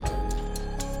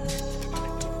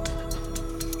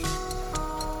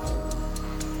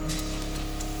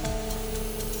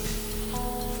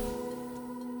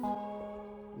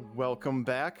Welcome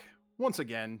back once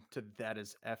again to That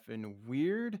Is Effin'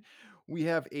 Weird. We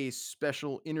have a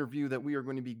special interview that we are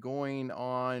going to be going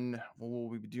on. What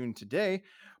we'll be doing today.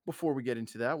 Before we get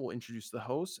into that, we'll introduce the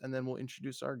host and then we'll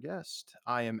introduce our guest.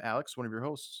 I am Alex, one of your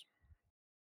hosts.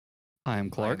 I am I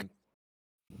Clark. am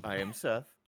I am Seth.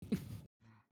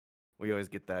 We always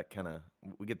get that kind of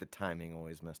we get the timing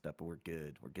always messed up, but we're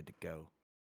good. We're good to go.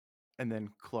 And then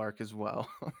Clark as well.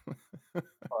 I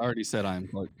already said I am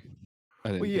Clark.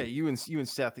 I Well, didn't. yeah, you and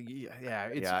Seth. Yeah,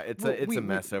 it's Yeah, it's well, a it's a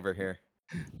mess over here.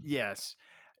 yes.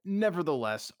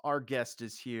 Nevertheless, our guest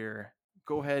is here.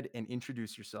 Go ahead and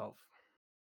introduce yourself.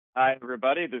 Hi,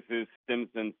 everybody. This is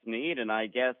Stimson Snead, and I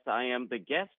guess I am the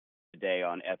guest today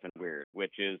on Effin' Weird,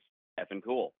 which is effing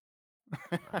cool.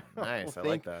 Nice. Well, I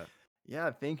like that. yeah,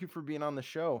 thank you for being on the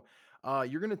show.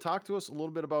 You're going to talk to us a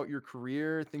little bit about your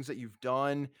career, things that you've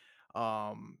done.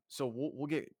 So we'll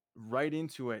get right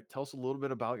into it. Tell us a little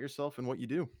bit about yourself and what you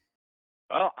do.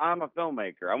 Well, I'm a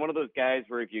filmmaker. I'm one of those guys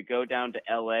where if you go down to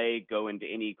LA, go into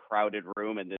any crowded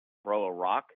room and then throw a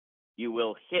rock, you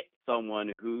will hit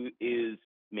someone who is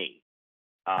me.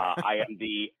 I am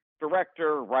the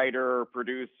director, writer,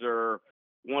 producer,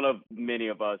 one of many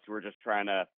of us who are just trying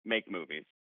to make movies.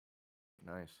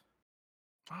 Nice.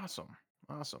 Awesome,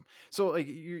 awesome. So like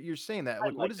you're saying that I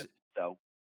like what like is it. So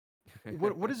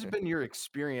what has been your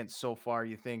experience so far?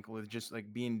 You think with just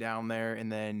like being down there,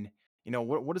 and then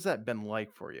what has that been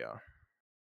like for you?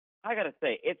 I gotta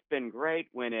say, it's been great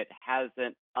when it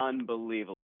hasn't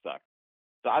unbelievably sucked.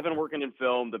 So I've been working in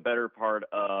film the better part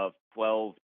of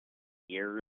 12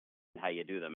 years, how you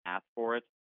do the math for it.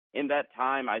 In that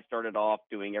time, I started off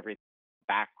doing everything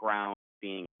background,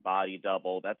 being body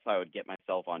double. That's how I would get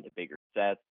myself onto bigger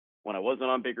sets. When I wasn't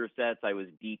on bigger sets, I was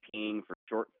DPing for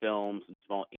short films and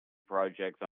small indie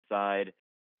projects on the side.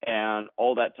 And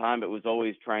all that time, it was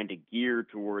always trying to gear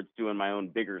towards doing my own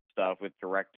bigger stuff with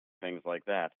direct things like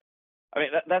that. I mean,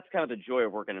 that's kind of the joy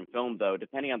of working in film, though.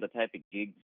 Depending on the type of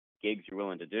gigs you're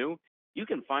willing to do, you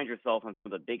can find yourself on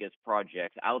some of the biggest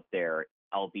projects out there,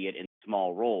 albeit in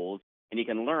small roles, and you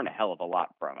can learn a hell of a lot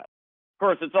from it. Of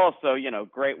course, it's also,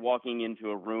 great walking into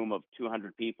a room of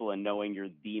 200 people and knowing you're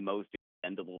the most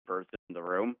expendable person in the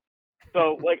room.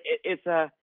 So, like,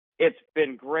 it's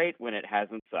been great when it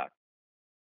hasn't sucked.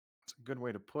 It's a good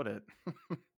way to put it.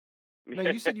 Now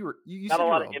you said you Not a said you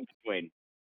lot were of in between.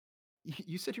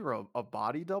 you said you were a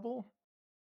body double?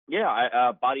 Yeah,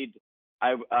 I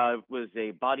was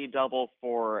a body double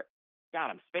for. God,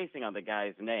 I'm spacing on the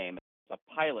guy's name. It's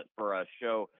a pilot for a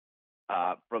show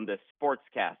from this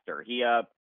sportscaster. He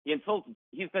insulted.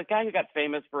 He's the guy who got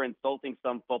famous for insulting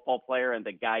some football player, and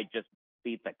the guy just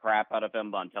beat the crap out of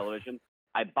him on television.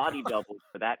 I body doubled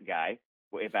for that guy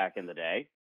way back in the day.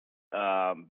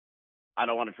 Um, I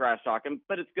don't want to trash talk him,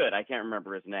 but it's good. I can't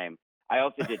remember his name. I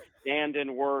also did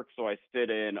stand-in work, so I stood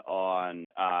in on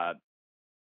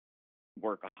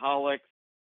Workaholics.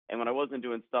 And when I wasn't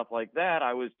doing stuff like that,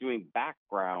 I was doing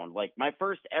background, like my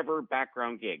first ever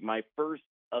background gig, my first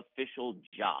official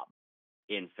job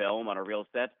in film on a real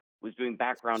set was doing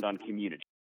background on Community.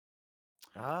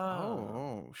 Ah.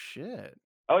 Oh shit.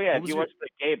 Oh yeah, What if was you your watch the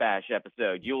Gay Bash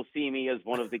episode, you'll see me as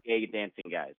one of the gay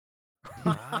dancing guys.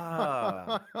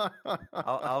 Ah.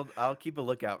 I'll keep a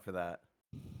lookout for that.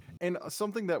 And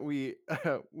something that we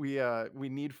we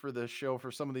need for the show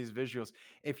for some of these visuals,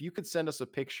 if you could send us a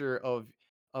picture of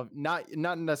not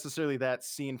necessarily that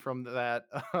scene from that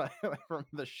from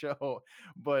the show,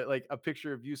 but like a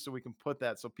picture of you so we can put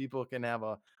that so people can have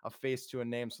a face to a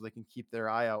name so they can keep their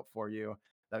eye out for you.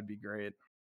 That'd be great.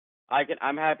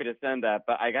 I'm happy to send that,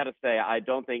 but I gotta say, I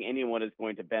don't think anyone is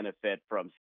going to benefit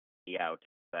from seeing out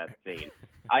that scene.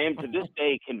 I am to this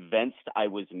day convinced I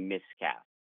was miscast.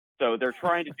 So they're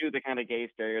trying to do the kind of gay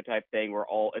stereotype thing where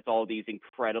it's all these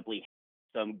incredibly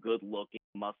handsome, good-looking,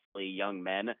 muscly young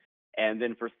men, and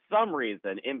then for some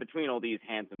reason, in between all these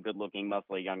handsome, good-looking,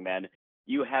 muscly young men,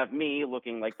 you have me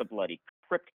looking like the bloody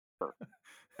crypt keeper.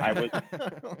 I was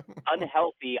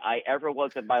unhealthy I ever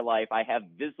was in my life. I have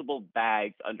visible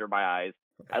bags under my eyes.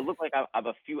 I look like I'm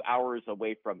a few hours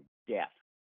away from death.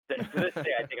 To this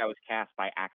day, I think I was cast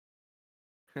by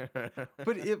accident.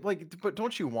 But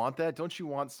don't you want that? Don't you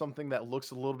want something that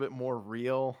looks a little bit more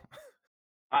real?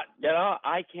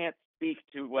 I can't speak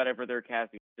to whatever their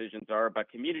casting decisions are, but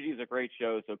Community is a great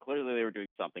show, so clearly they were doing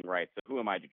something right. So who am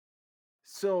I to?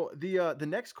 So the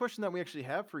next question that we actually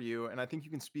have for you, and I think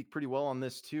you can speak pretty well on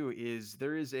this too, is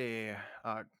there is a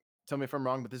tell me if I'm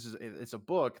wrong, but it's a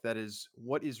book that is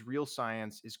what is real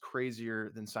science is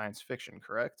crazier than science fiction,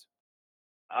 correct?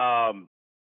 Um,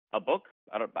 a book?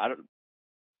 I don't.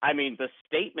 I mean, the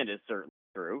statement is certainly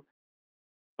true,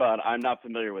 but I'm not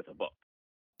familiar with a book.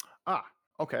 Ah,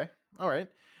 okay. All right.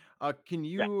 Can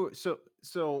Yeah, you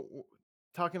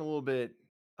talking a little bit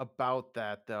about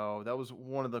that though? That was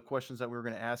one of the questions that we were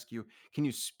going to ask you. Can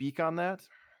you speak on that?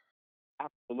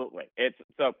 absolutely. It's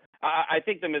so I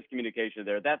think the miscommunication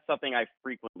there. That's something I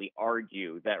frequently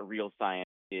argue that real science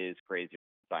is crazier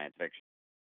than science fiction.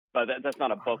 But that's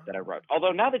not a book that I wrote.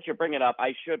 Although now that you bring it up,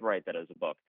 I should write that as a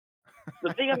book.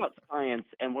 The thing about science,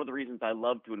 and one of the reasons I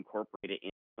love to incorporate it in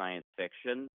science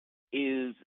fiction,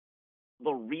 is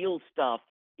the real stuff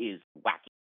is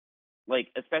wacky. Like,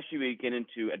 especially when you get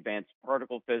into advanced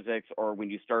particle physics or when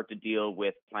you start to deal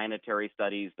with planetary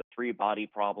studies, the three body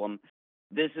problem.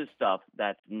 This is stuff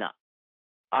that's nuts.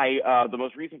 The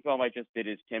most recent film I just did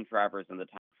is Tim Travers and the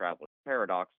Time Traveler's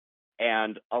Paradox,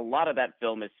 and a lot of that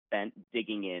film is spent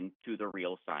digging into the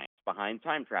real science behind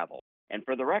time travel. And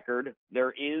for the record,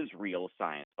 there is real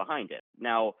science behind it.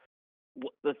 Now,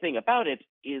 the thing about it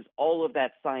is all of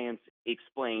that science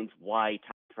explains why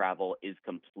time travel is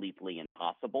completely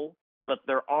impossible, but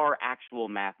there are actual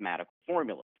mathematical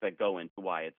formulas that go into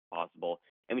why it's possible.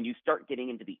 And when you start getting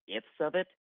into the ifs of it,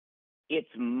 it's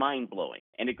mind blowing.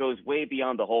 And it goes way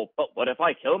beyond the whole, but what if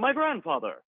I kill my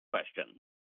grandfather question.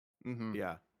 Mm-hmm.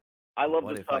 Yeah. I love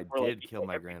What the if stuff I where, like, did kill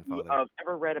my have you grandfather?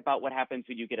 ever read about what happens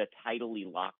when you get a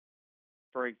tidally locked,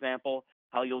 for example?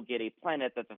 How you'll get a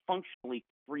planet that's a functionally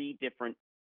three different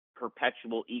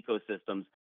perpetual ecosystems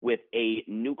with a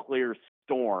nuclear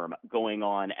storm going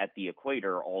on at the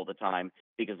equator all the time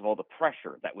because of all the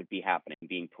pressure that would be happening,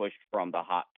 being pushed from the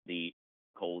hot to the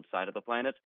cold side of the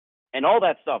planet. And all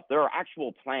that stuff, there are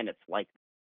actual planets like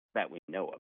that we know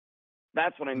of.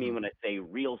 That's what I mean Mm-hmm. when I say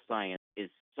real science is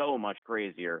so much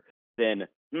crazier than,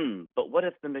 but what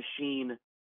if the machine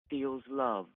feels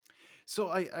love? So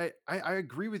I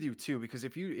agree with you too, because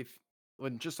if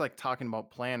when just like talking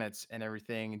about planets and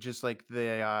everything, just like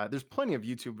there's plenty of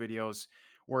YouTube videos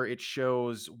where it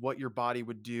shows what your body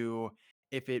would do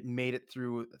if it made it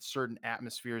through certain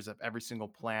atmospheres of every single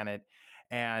planet.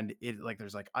 And it like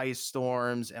there's like ice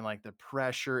storms and like the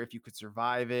pressure, if you could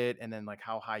survive it, and then like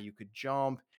how high you could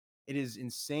jump. It is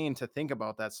insane to think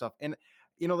about that stuff. And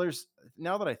there's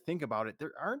now that I think about it,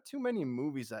 there aren't too many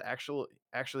movies that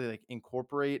actually like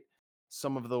incorporate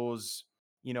some of those,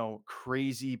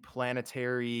 crazy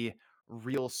planetary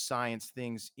real science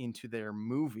things into their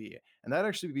movie. And that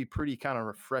actually be pretty kind of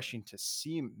refreshing to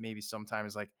see maybe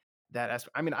sometimes like that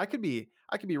aspect. I mean, I could be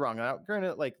wrong. Now,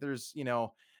 granted, like there's,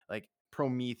 like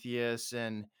Prometheus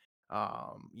and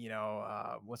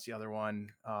what's the other one?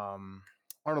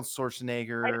 Arnold I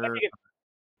Schwarzenegger. think it's,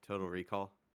 Total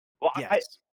Recall. well,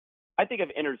 Yes. I think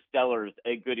of Interstellar as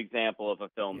a good example of a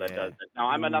film that Yeah. does it. Now,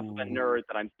 I'm enough of a Ooh. nerd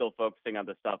that I'm still focusing on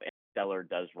the stuff Interstellar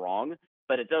does wrong,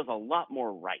 but it does a lot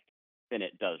more right than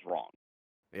it does wrong.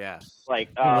 Yeah. Like,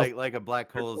 Well, Like a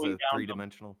black they're hole is going a down three the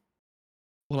dimensional.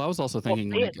 I was also well, thinking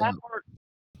like, that part.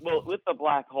 Well, with the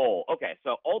black hole, okay.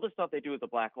 So all the stuff they do with the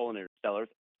black hole in Interstellar.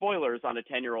 Spoilers on a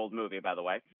 10-year-old movie, by the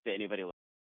way, to anybody.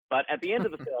 But at the end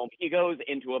of the film, he goes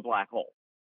into a black hole.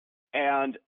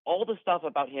 And all the stuff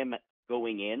about him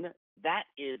going in, that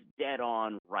is dead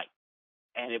on right.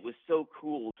 And it was so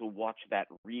cool to watch that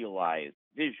realized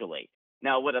visually.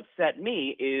 Now, what upset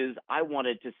me is I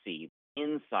wanted to see the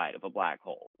inside of a black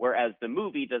hole, whereas the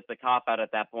movie does the cop out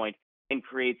at that point and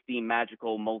creates the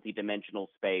magical multidimensional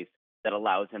space that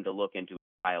allows him to look into his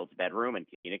child's bedroom and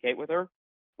communicate with her,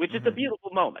 which is a Hmm.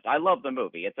 beautiful moment. I love the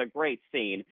movie. It's a great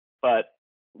scene, but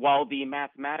while the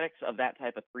mathematics of that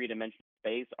type of three-dimensional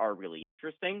space are really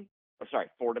interesting, or sorry,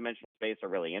 four-dimensional space are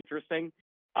really interesting,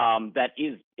 that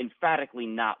is emphatically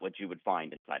not what you would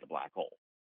find inside a black hole.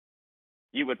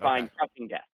 You would Okay. find sucking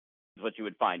death is what you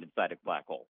would find inside a black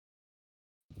hole.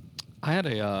 I had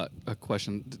a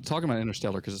question talking about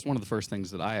Interstellar because it's one of the first things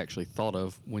that I actually thought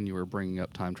of when you were bringing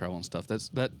up time travel and stuff.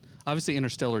 That obviously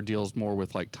Interstellar deals more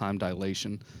with like time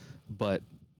dilation, but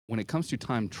when it comes to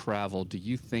time travel, do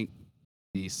you think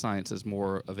the science is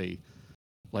more of a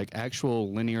like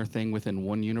actual linear thing within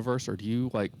one universe, or do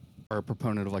you like are a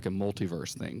proponent of like a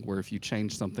multiverse thing where if you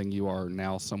change something, you are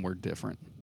now somewhere different?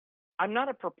 I'm not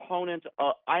a proponent.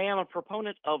 I am a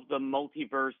proponent of the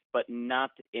multiverse, but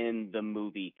not in the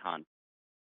movie context.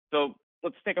 So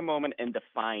let's take a moment and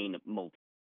define multi.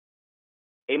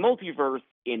 A multiverse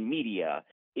in media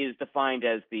is defined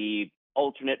as the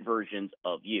alternate versions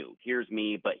of you. Here's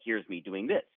me, but here's me doing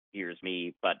this. Here's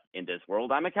me, but in this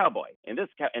world I'm a cowboy. In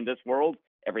this world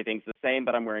everything's the same,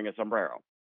 but I'm wearing a sombrero.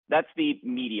 That's the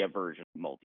media version of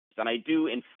multiverse, and I do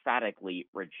emphatically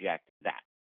reject that.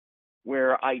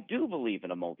 Where I do believe in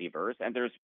a multiverse, and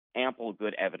there's ample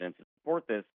good evidence to support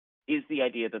this, is the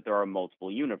idea that there are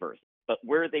multiple universes. But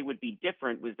where they would be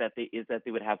different was that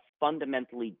they would have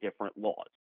fundamentally different laws.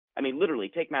 I mean, literally,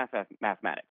 take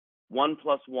mathematics. 1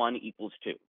 plus 1 equals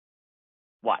 2.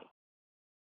 Why?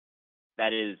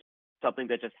 That is something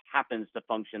that just happens to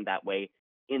function that way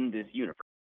in this universe.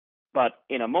 But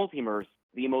in a multiverse,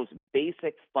 the most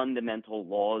basic fundamental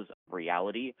laws of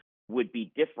reality would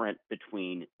be different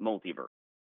between multiverse.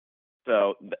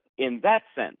 So in that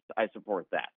sense, I support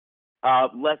that.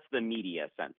 Less the media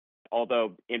sense.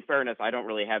 Although, in fairness, I don't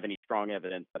really have any strong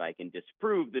evidence that I can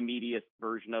disprove the media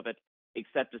version of it,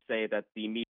 except to say that the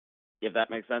media, if that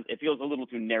makes sense, it feels a little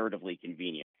too narratively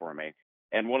convenient for me.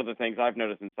 And one of the things I've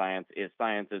noticed in science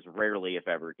is rarely, if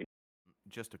ever,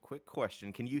 Just a quick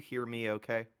question. Can you hear me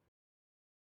okay?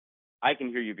 I can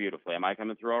hear you beautifully. Am I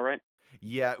coming through all right?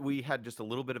 Yeah, we had just a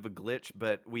little bit of a glitch,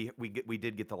 but we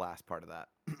did get the last part of that.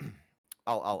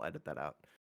 I'll edit that out.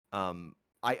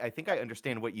 I think I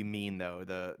understand what you mean though.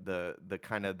 The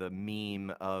kind of the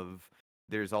meme of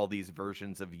there's all these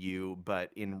versions of you, but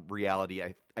in reality,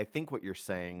 I think what you're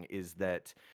saying is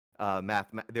that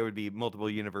there would be multiple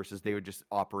universes. They would just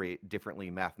operate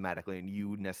differently mathematically, and you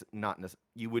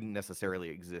wouldn't necessarily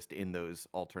exist in those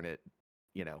alternate,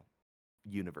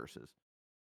 universes.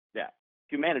 Yeah.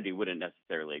 Humanity wouldn't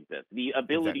necessarily exist. The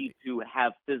ability Exactly. to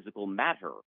have physical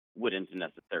matter wouldn't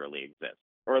necessarily exist,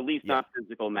 or at least Yeah. not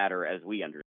physical matter as we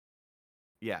understand.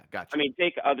 Yeah. Gotcha. I mean,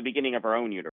 take the beginning of our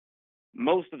own universe.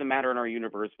 Most of the matter in our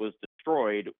universe was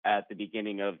destroyed at the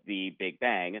beginning of the Big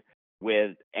Bang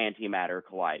with antimatter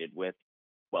collided with,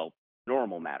 well,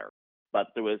 normal matter. But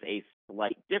there was a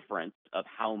slight difference of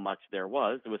how much there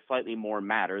was. There was slightly more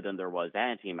matter than there was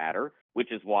antimatter,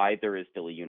 which is why there is still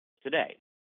a universe today.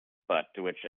 But to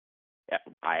which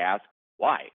I ask,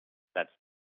 why? That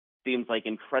seems like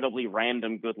incredibly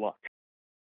random good luck.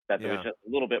 That there was Yeah. just a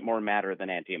little bit more matter than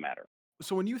antimatter.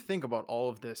 So when you think about all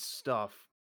of this stuff,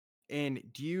 and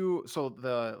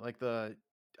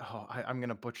I'm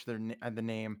gonna butcher the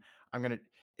name.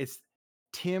 It's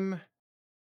Tim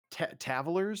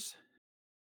Tavelers.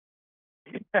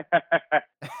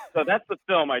 So that's the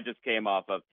film I just came off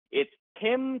of. It's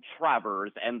Tim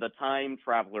Travers and the Time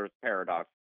Traveler's Paradox.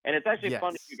 And it's actually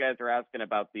fun if you Yes. guys are asking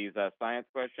about these science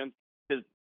questions, because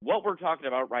what we're talking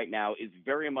about right now is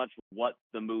very much what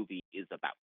the movie is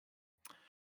about.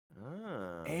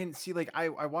 Ah. And see, like I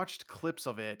watched clips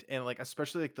of it, and like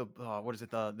especially like the what is it,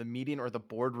 the meeting or the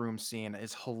boardroom scene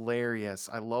is hilarious.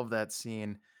 I love that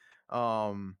scene.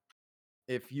 Um,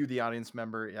 if you, the audience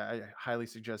member, yeah, I highly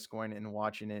suggest going and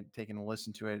watching it, taking a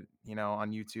listen to it,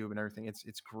 on YouTube and everything.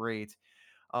 It's great.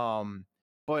 Um,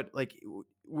 but like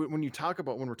when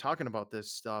we're talking about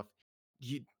this stuff,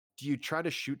 do you try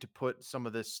to shoot to put some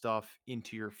of this stuff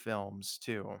into your films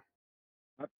too?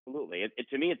 Absolutely.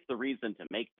 To me, it's the reason to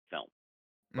make the film.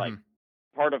 Like, Hmm.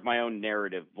 part of my own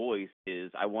narrative voice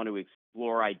is I want to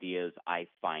explore ideas I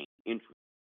find interesting.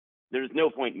 There's no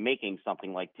point making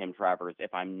something like Tim Travers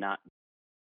if I'm not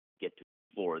get to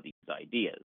explore these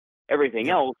ideas. Everything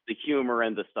Yep. else, the humor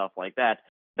and the stuff like that,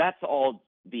 that's all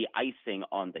the icing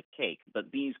on the cake.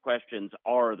 But these questions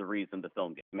are the reason the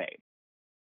film gets made.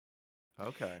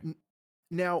 Okay.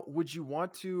 Now, would you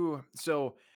want to?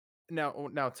 So now,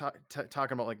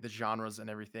 talking about like the genres and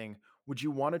everything, would you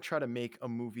want to try to make a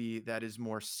movie that is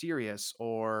more serious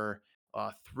or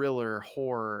thriller,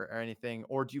 horror, or anything,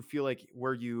 or do you feel like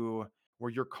where you're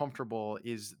comfortable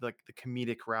is like the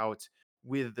comedic route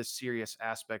with the serious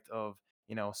aspect of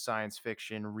science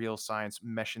fiction, real science,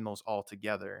 meshing those all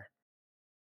together?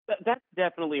 That's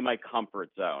definitely my comfort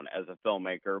zone as a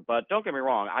filmmaker. But don't get me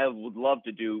wrong, I would love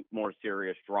to do more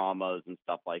serious dramas and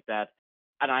stuff like that.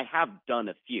 And I have done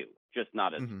a few, just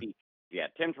not as Hmm. features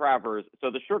yet. Tim Travers,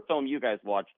 so the short film you guys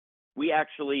watched, we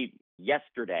actually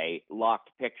yesterday locked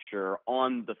picture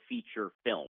on the feature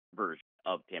film version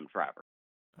of Tim Travers.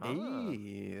 Ah.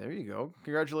 Hey, there you go.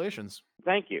 Congratulations.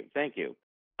 Thank you, thank you.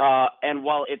 And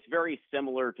while it's very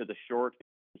similar to the short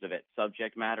in terms of its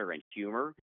subject matter and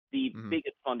humor, the Hmm.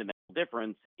 biggest fundamental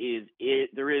difference is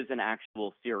there is an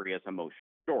actual serious emotional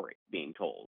story being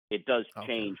told. It does Okay.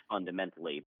 change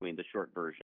fundamentally between the short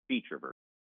version and feature version.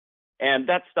 And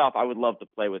that stuff I would love to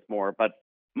play with more, but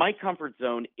my comfort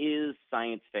zone is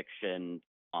science fiction.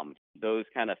 Those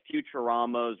kind of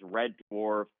Futuramas, Red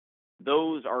Dwarf,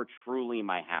 those are truly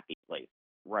my happy place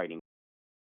writing.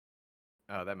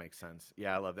 Oh, that makes sense.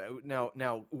 Yeah, I love that.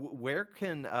 Now, where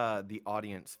can the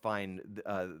audience find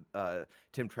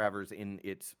Tim Travers in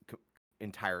its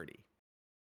entirety?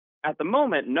 At the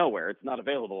moment, nowhere. It's not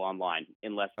available online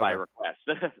unless by Okay, request.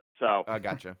 so,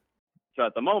 gotcha. so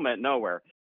at the moment, nowhere.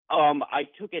 I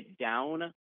took it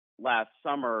down last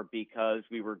summer because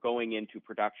we were going into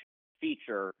production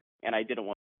feature, and I didn't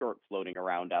want short floating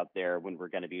around out there when we're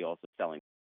going to be also selling.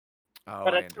 Oh,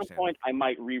 But I at some understand. point, I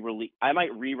might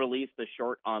re-release the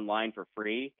short online for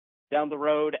free down the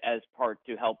road as part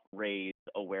to help raise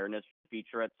awareness for the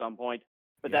feature at some point.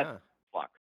 But that's Yeah.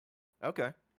 flux.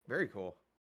 Okay. Very cool.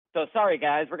 So sorry,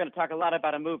 guys, we're going to talk a lot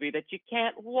about a movie that you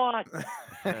can't watch.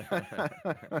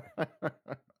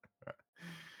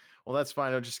 Well, that's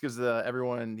fine. It just gives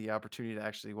everyone the opportunity to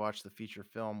actually watch the feature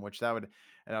film, which that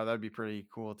would be pretty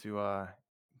cool to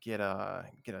get a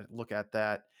look at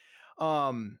that.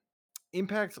 Um,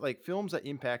 like films that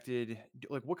impacted,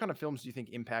 like what kind of films do you think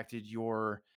impacted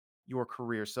your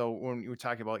career? So when you were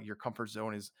talking about your comfort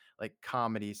zone is like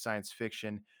comedy, science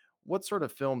fiction, what sort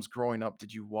of films growing up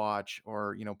did you watch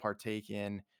or partake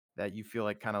in that you feel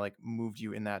like kind of like moved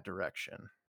you in that direction?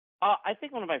 I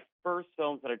think one of my first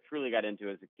films that I truly got into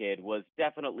as a kid was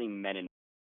definitely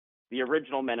the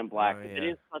original Men in Black. Oh, 'Cause it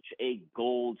yeah. is such a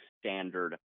gold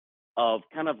standard of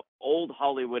kind of old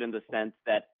Hollywood in the sense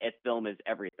that a film is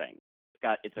everything.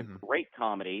 It's a Mhm. great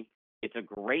comedy, it's a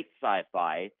great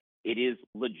sci-fi, it is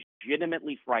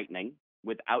legitimately frightening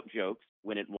without jokes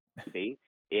when it wants to be.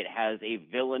 It has a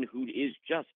villain who is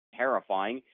just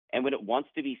terrifying, and when it wants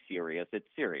to be serious, it's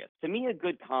serious. To me, a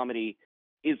good comedy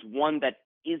is one that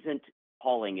isn't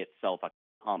calling itself a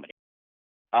comedy.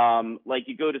 Like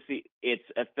you go to see, it's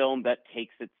a film that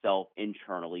takes itself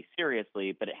internally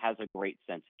seriously, but it has a great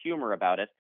sense of humor about it.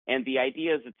 And the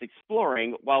ideas it's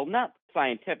exploring, while not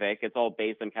scientific, it's all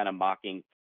based on kind of mocking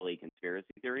silly conspiracy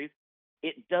theories.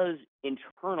 It does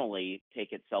internally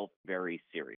take itself very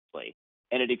seriously,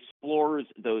 and it explores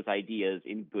those ideas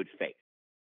in good faith.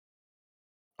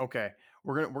 Okay,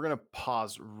 we're gonna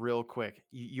pause real quick.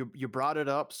 You brought it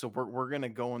up, so we're gonna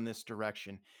go in this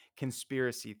direction.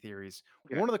 Conspiracy theories.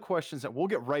 Okay. One of the questions that we'll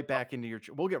get right back into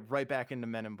we'll get right back into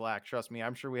Men in Black. Trust me,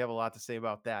 I'm sure we have a lot to say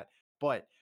about that. But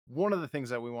one of the things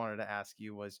that we wanted to ask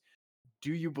you was,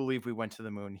 do you believe we went to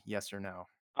the moon? Yes or no?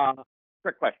 Uh,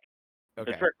 Trick question. It's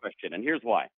a Okay. trick question, and here's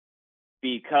why.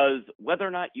 Because whether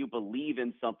or not you believe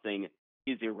in something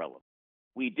is irrelevant.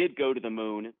 We did go to the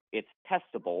moon. It's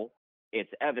testable.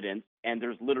 It's evidence, and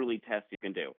there's literally tests you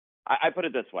can do. I put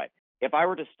it this way: if I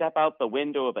were to step out the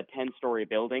window of a 10-story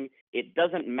building, it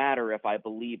doesn't matter if I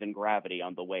believe in gravity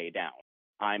on the way down.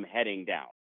 I'm heading down.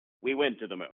 We went to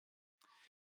the moon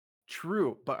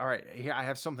True, but all right, here I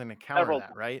have something to counter several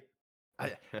that, times. right?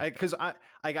 Because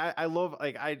I love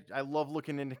I love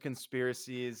looking into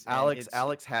conspiracies and it's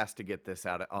Alex has to get this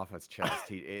out off his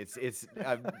chest. It's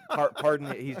pardon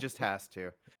it, he just has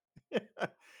to.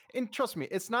 and trust me,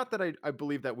 it's not that I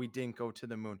believe that we didn't go to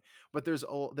the moon, but there's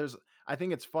I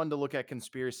think it's fun to look at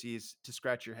conspiracies to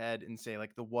scratch your head and say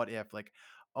like the what if, like,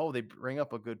 oh, they bring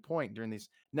up a good point during these.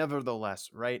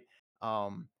 Nevertheless, right?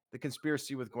 The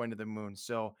conspiracy with going to the moon.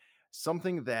 So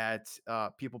something that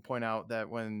people point out that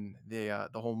when the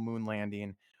whole moon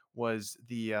landing was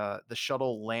the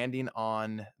shuttle landing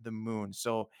on the moon.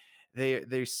 So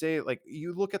they say like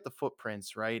you look at the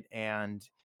footprints, right? And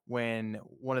when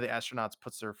one of the astronauts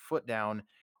puts their foot down,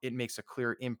 it makes a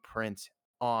clear imprint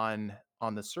on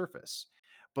the surface.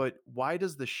 But why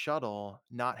does the shuttle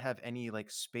not have any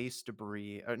like space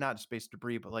debris, or not space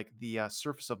debris, but like the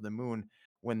surface of the moon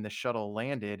when the shuttle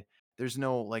landed? There's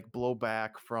no like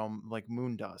blowback from like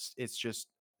moon dust. It's just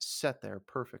set there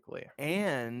perfectly.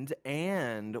 And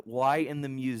why in the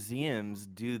museums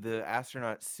do the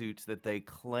astronaut suits that they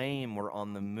claim were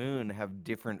on the moon have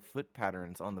different foot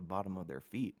patterns on the bottom of their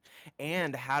feet?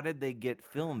 And how did they get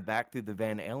film back through the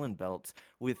Van Allen belts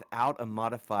without a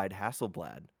modified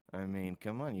Hasselblad? I mean,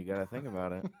 come on, you got to think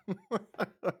about it.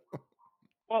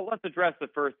 Well, let's address the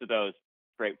first of those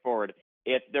straightforward.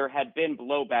 If there had been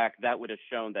blowback, that would have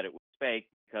shown that it was fake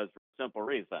because for a simple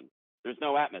reason. There's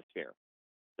no atmosphere.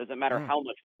 Doesn't matter Mm,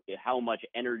 how much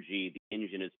energy the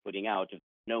engine is putting out, if there's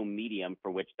no medium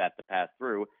for which that to pass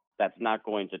through, that's not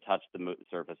going to touch the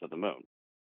surface of the moon.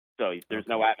 So there's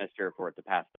no Okay. atmosphere for it to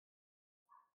pass.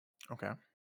 okay.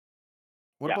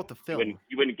 What Yeah, about the you wouldn't film?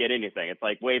 you wouldn't get anything. It's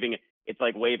like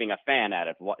waving a fan at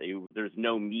it. There's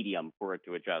no medium for it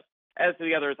to adjust. As to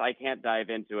the others, I can't dive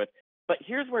into it. But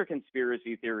here's where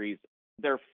conspiracy theories,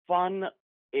 they're fun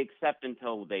except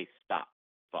until they stop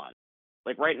fun.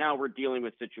 Like right now we're dealing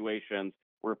with situations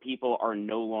where people are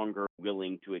no longer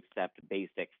willing to accept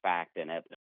basic fact and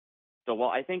evidence. So while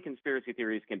I think conspiracy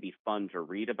theories can be fun to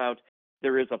read about,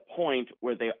 there is a point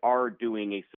where they are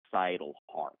doing a societal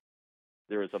harm.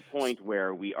 There is a S- point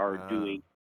where we are Uh, doing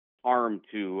harm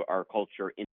to our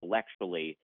culture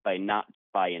intellectually by not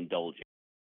by indulging.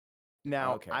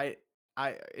 Now, okay.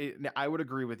 I would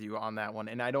agree with you on that one,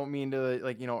 and I don't mean to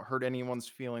like hurt anyone's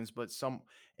feelings, but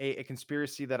a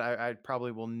conspiracy that I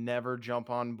probably will never jump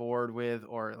on board with,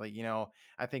 or like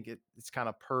I think it's kind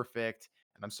of perfect,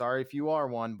 and I'm sorry if you are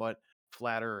one, but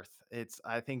flat Earth,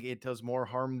 I think it does more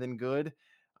harm than good.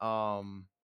 Um,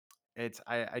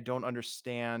 I don't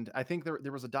understand. I think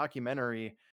there was a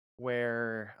documentary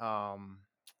where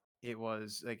it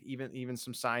was like even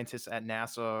some scientists at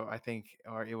NASA, I think,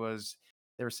 or it was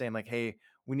they were saying like, hey,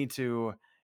 we need to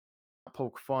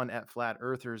poke fun at flat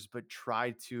earthers, but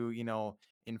try to,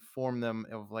 inform them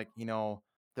of like,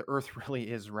 the earth really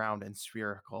is round and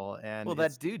spherical. And Well,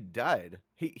 it's that dude died.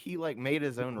 He like made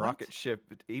his own what? rocket ship.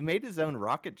 He made his own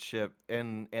rocket ship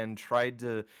and tried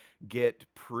to get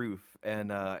proof.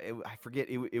 And I forget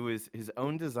it was his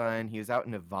own design. He was out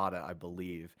in Nevada, I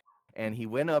believe. And he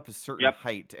went up a certain Yep.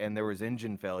 height and there was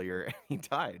engine failure and he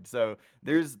died. So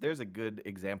there's a good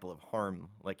example of harm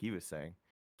like he was saying.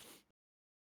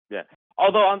 Yeah.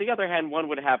 Although on the other hand, one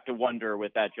would have to wonder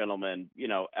with that gentleman,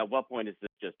 at what point is this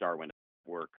just Darwin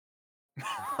work?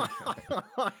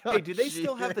 Hey, do they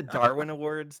still have Gee. the Darwin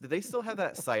Awards? Do they still have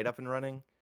that site up and running?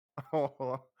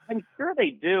 Oh, I'm sure they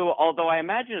do, although I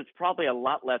imagine it's probably a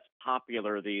lot less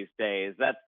popular these days.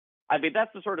 That's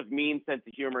the sort of mean sense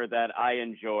of humor that I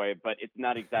enjoy, but it's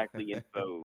not exactly in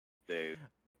vogue these days.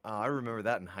 I remember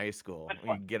that in high school. But We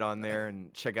could get on there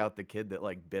and check out the kid that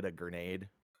like bit a grenade.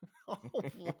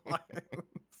 what?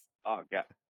 oh god.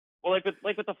 Well, like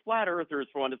with the flat earthers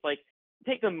for one, it's like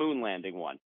take the moon landing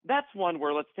one. That's one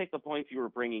where let's take the points you were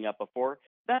bringing up before.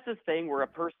 That's a thing where a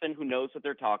person who knows what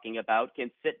they're talking about can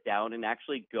sit down and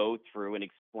actually go through and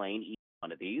explain each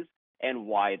one of these and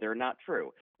why they're not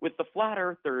true. With the flat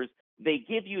earthers, they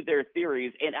give you their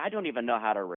theories, and I don't even know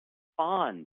how to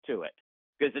respond to it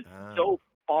because it's Oh, so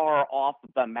far off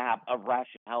the map of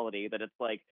rationality that it's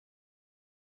like,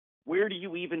 where do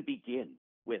you even begin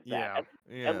with that?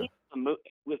 Yeah. At yeah. least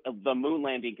with the moon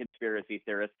landing conspiracy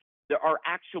theorists, there are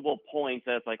actual points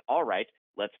that it's like, all right,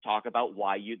 let's talk about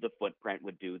why the footprint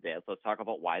would do this. Let's talk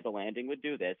about why the landing would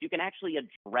do this. You can actually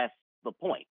address the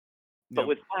point. But Yep.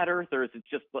 with flat earthers, it's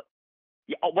just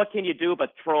what can you do but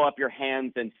throw up your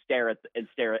hands and stare and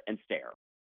stare and stare?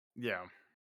 Yeah.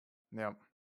 Yep.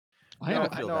 I No, had I No, a,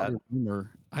 I feel I know. had that. a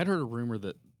rumor. I'd heard a rumor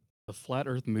that the flat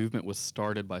Earth movement was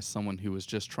started by someone who was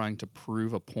just trying to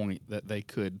prove a point that they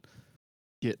could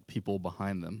get people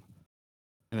behind them,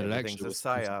 and that it Everything's actually a was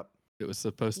supposed psyop. it was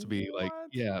supposed to be like, What?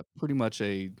 yeah, pretty much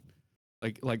a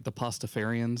like the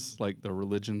Pastafarians, like the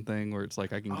religion thing, where it's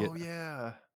like I can get. Oh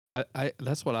yeah. I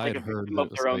that's what I Like had a heard. victim That of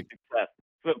it was their own like, success.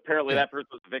 So apparently, yeah, that person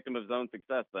was a victim of his own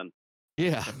success. Then,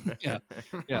 yeah, yeah,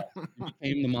 yeah. You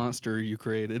became the monster you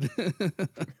created.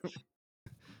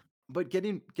 But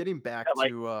getting back like,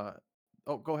 to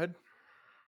oh, go ahead.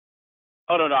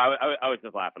 oh no, I was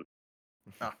just laughing.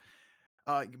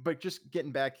 Ah, but just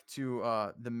getting back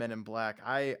to the Men in Black,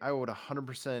 I would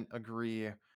 100% agree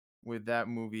with that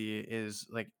movie. Is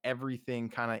like everything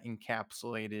kind of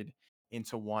encapsulated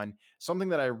into one. Something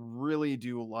that I really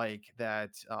do like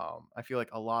that I feel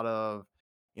like a lot of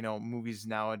movies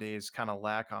nowadays kind of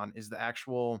lack on is the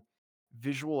actual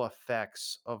visual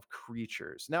effects of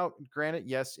creatures. Now, granted,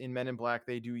 yes, in Men in Black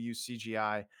they do use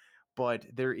CGI, but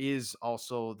there is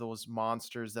also those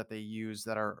monsters that they use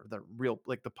that are the real,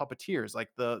 like the puppeteers, like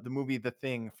the movie The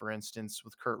Thing, for instance,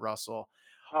 with Kurt Russell.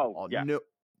 Oh yeah.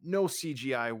 No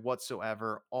CGI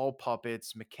whatsoever, all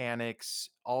puppets, mechanics,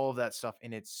 all of that stuff,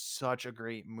 and it's such a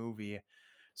great movie.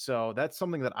 So that's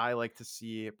something that I like to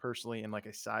see personally in like a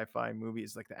sci-fi movie,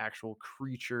 is like the actual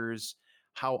creatures.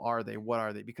 How are they? What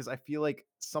are they? Because I feel like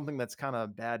something that's kind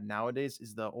of bad nowadays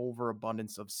is the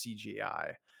overabundance of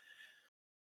CGI.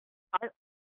 I,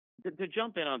 to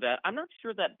jump in on that, I'm not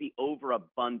sure that the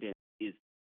overabundance is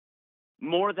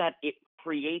more that it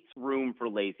creates room for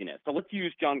laziness. So let's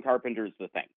use John Carpenter's The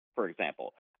Thing, for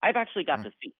example. I've actually got Mm.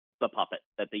 to see the puppet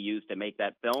that they used to make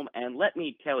that film, and let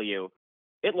me tell you,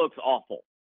 it looks awful.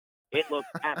 It looks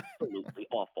absolutely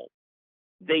awful.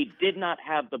 They did not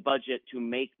have the budget to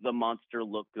make the monster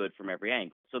look good from every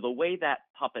angle. So the way that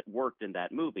puppet worked in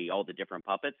that movie, all the different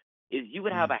puppets, is you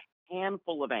would have Mm. a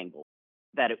handful of angles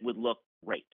that it would look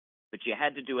great, but you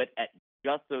had to do it at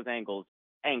just those angles.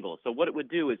 So what it would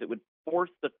do is it would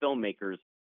force the filmmakers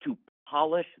to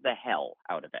polish the hell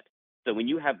out of it. So when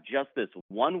you have just this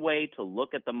one way to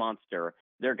look at the monster,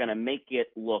 they're going to make it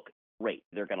look great.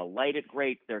 They're going to light it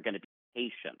great. They're going to be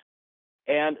patient.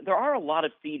 And there are a lot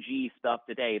of CG stuff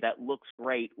today that looks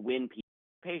great when people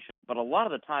are patient, but a lot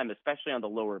of the time, especially on the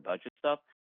lower budget stuff,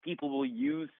 people will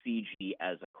use CG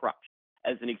as a crutch,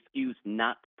 as an excuse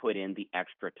not to put in the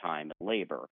extra time and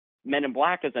labor. Men in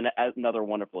Black is another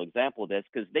wonderful example of this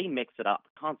because they mix it up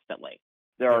constantly.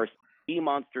 There Yep. are sea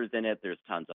monsters in it. There's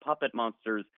tons of puppet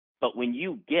monsters. But when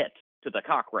you get to the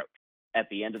cockroach at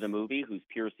the end of the movie, who's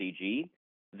pure CG,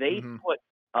 they Hmm. put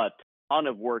a ton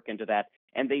of work into that,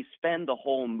 and they spend the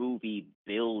whole movie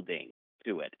building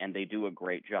to it, and they do a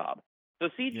great job. So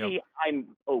Yep. CG,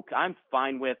 I'm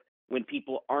fine with when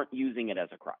people aren't using it as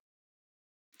a crutch.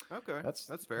 Okay, That's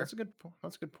that's fair. that's a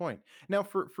that's a good point. Now,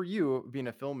 for you being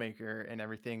a filmmaker and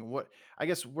everything, what I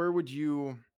guess where would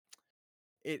you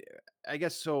it I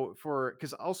guess so for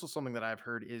because also something that I've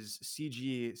heard is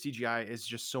CGI is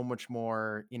just so much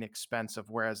more inexpensive,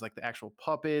 whereas like the actual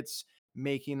puppets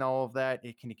making all of that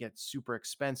it can get super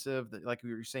expensive. Like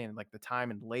we were saying, like the time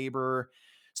and labor.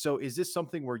 So is this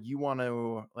something where you want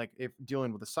to like if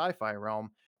dealing with the sci-fi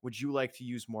realm? Would you like to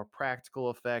use more practical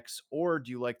effects, or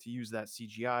do you like to use that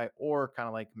CGI, or kind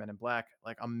of like Men in Black,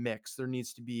 like a mix? There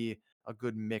needs to be a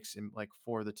good mix in like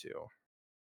for the two.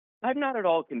 I'm not at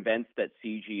all convinced that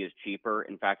CG is cheaper.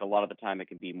 In fact, a lot of the time it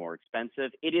can be more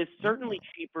expensive. It is certainly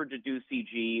Oh. cheaper to do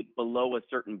CG below a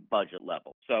certain budget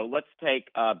level. So let's take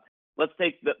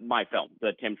my film,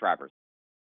 the Tim Travers.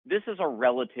 This is a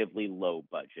relatively low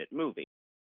budget movie.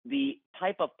 The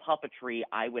type of puppetry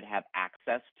I would have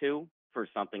access to for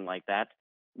something like that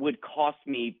would cost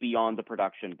me beyond the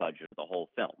production budget of the whole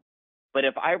film. But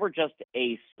if I were just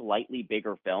a slightly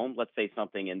bigger film, let's say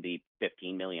something in the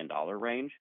 $15 million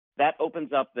range, that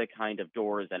opens up the kind of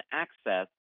doors and access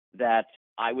that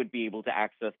I would be able to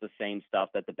access the same stuff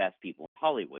that the best people in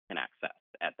Hollywood can access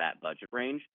at that budget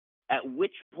range. At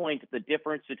which point, the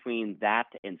difference between that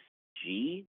and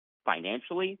G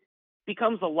financially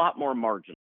becomes a lot more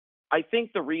marginal. I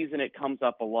think the reason it comes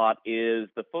up a lot is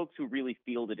the folks who really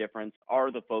feel the difference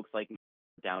are the folks like me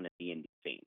down in the indie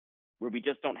scene, where we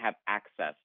just don't have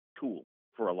access tools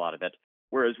for a lot of it,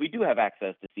 whereas we do have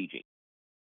access to CG.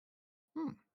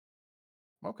 Hmm.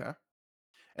 Okay.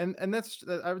 And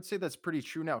I would say that's pretty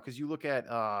true now because you look at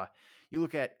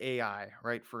AI,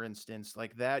 right? For instance,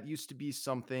 like that used to be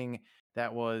something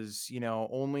that was,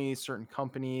 only certain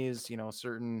companies,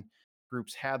 certain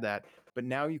groups had that. But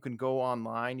now you can go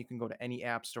online, you can go to any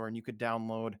app store and you could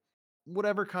download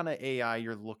whatever kind of AI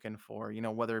you're looking for,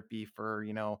 whether it be for,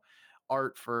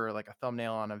 art for like a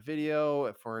thumbnail on a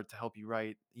video, for it to help you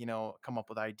write, come up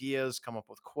with ideas, come up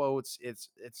with quotes. It's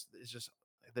just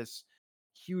this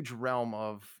huge realm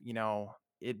of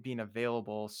it being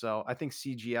available. So I think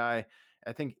CGI,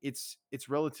 I think it's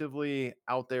relatively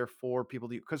out there for people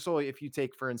to because so if you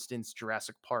take for instance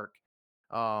Jurassic Park,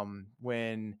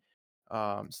 when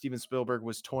Steven Spielberg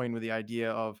was toying with the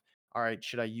idea of all right,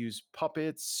 should I use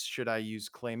puppets? Should I use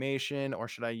claymation? Or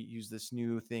should I use this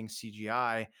new thing,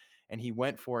 CGI? And he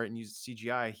went for it and used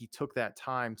CGI. He took that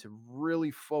time to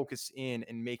really focus in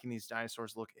and making these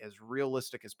dinosaurs look as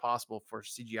realistic as possible for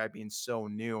CGI being so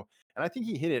new. And I think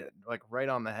he hit it like right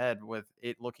on the head with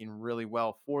it looking really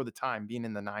well for the time being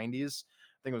in the 90s.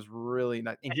 I think it was really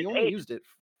nice. And And he it's only age. used it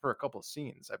for a couple of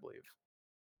scenes, I believe.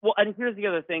 Well, and here's the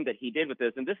other thing that he did with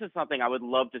this, and this is something I would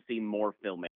love to see more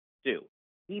filmmakers do.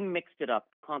 He mixed it up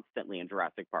constantly in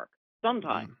Jurassic Park.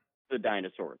 Sometimes Mm. the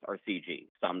dinosaurs are CG,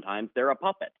 sometimes they're a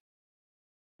puppet.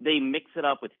 They mix it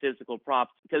up with physical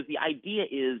props because the idea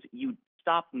is you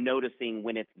stop noticing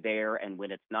when it's there and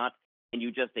when it's not, and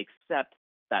you just accept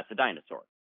that's a dinosaur.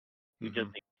 You just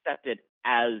Hmm. accept it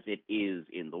as it is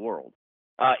in the world.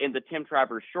 In the Tim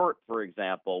Travers short, for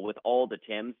example, with all the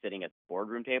Tims sitting at the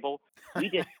boardroom table, we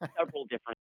did several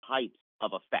different types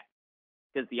of effects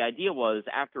because the idea was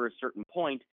after a certain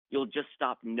point, you'll just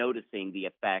stop noticing the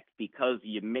effect because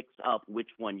you mix up which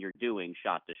one you're doing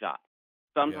shot to shot.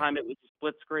 Yeah. Sometimes it was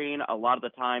split screen. A lot of the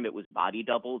time it was body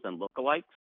doubles and lookalikes.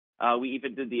 We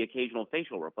even did the occasional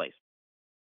facial replacement.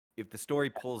 If the story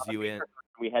pulls you in,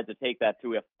 We had to take that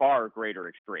to a far greater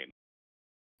extreme.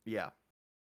 yeah.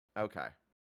 Okay.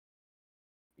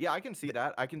 Yeah, I can see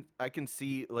that. I can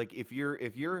see like if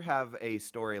you have a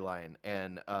storyline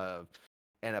and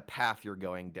a path you're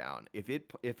going down. If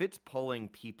it's pulling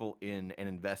people in and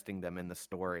investing them in the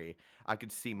story, I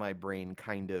could see my brain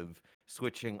kind of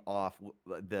switching off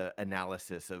the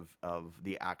analysis of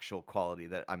the actual quality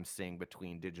that I'm seeing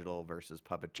between digital versus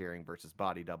puppeteering versus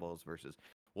body doubles versus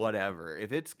whatever.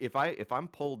 If I'm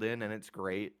pulled in and it's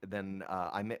great, then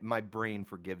my brain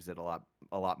forgives it a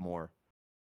lot more.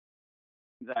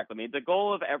 Exactly. I mean, the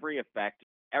goal of every effect,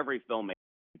 every filmmaker,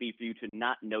 would be for you to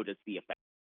not notice the effect,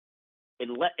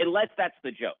 unless that's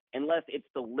the joke, unless it's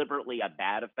deliberately a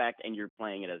bad effect and you're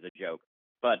playing it as a joke.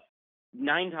 But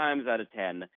 9 times out of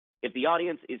 10, if the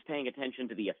audience is paying attention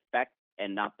to the effect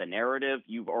and not the narrative,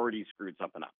 you've already screwed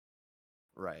something up.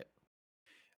 Right.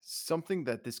 Something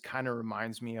that this kind of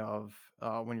reminds me of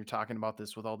when you're talking about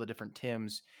this with all the different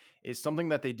Tims is something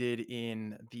that they did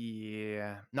in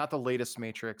not the latest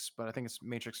Matrix, but I think it's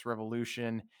Matrix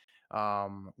Revolution,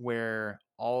 where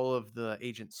all of the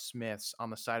Agent Smiths on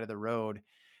the side of the road,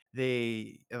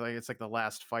 it's like the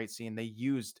last fight scene. They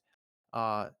used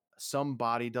uh, some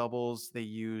body doubles, they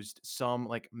used some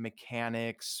like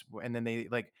mechanics, and then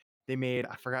they made,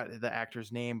 I forgot the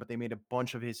actor's name, but they made a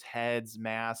bunch of his heads,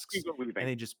 masks, Hugo and Weaving.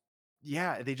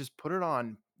 they just put it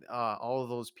on all of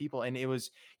those people, and it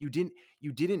was you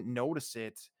didn't notice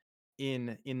it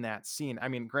in that scene. I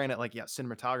mean, granted, like, yeah,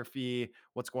 cinematography,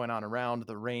 what's going on around,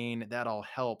 the rain, that all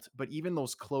helped, but even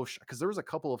those close, because there was a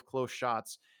couple of close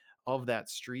shots of that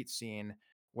street scene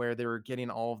where they were getting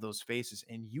all of those faces,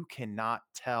 and you cannot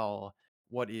tell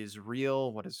what is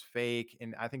real, what is fake,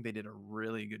 and I think they did a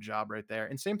really good job right there.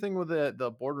 And same thing with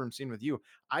the boardroom scene with you.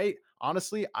 I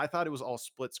honestly, I thought it was all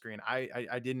split screen.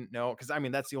 I didn't know, because I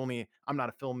mean, that's the only, I'm not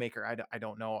a filmmaker. I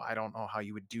don't know. I don't know how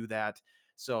you would do that.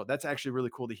 So that's actually really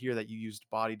cool to hear that you used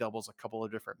body doubles, a couple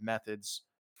of different methods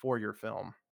for your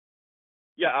film.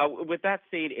 Yeah, with that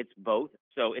scene, it's both.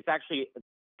 So it's actually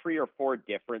 3 or 4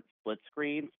 different split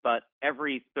screens, but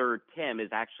every third Tim is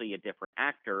actually a different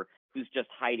actor who's just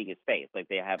hiding his face. Like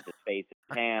they have his face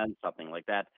in his hand, something like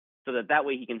that, so that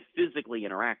way he can physically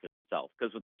interact with himself.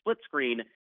 Because with split screen,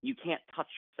 you can't touch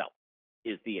yourself,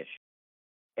 is the issue.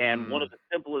 And one of Mm. the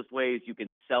simplest ways you can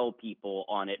sell people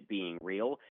on it being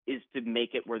real is to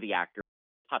make it where the actor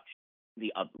touch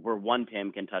where one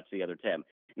Tim can touch the other Tim.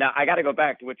 Now I got to go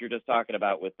back to what you're just talking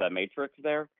about with the Matrix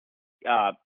there.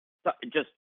 Uh, just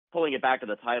pulling it back to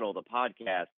the title of the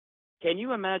podcast. Can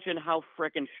you imagine how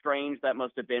frickin' strange that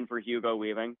must have been for Hugo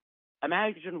Weaving?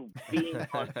 Imagine being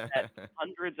on set,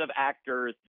 hundreds of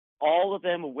actors, all of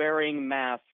them wearing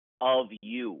masks of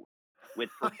you, with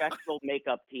professional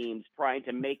makeup teams trying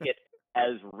to make it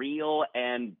as real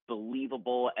and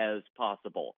believable as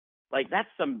possible. Like that's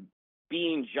some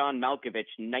being John Malkovich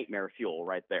nightmare fuel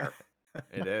right there.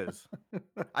 It is.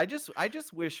 I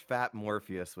just wish Fat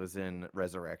Morpheus was in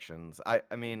Resurrections. I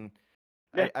mean,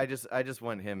 Yeah, I just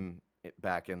want him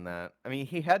back in that. I mean,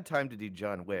 he had time to do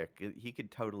John Wick. He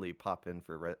could totally pop in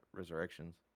for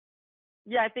Resurrections.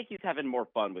 yeah, I think he's having more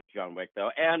fun with John Wick though.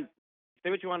 And say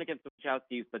what you want against the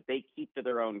Wachowskis, but they keep to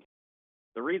their own.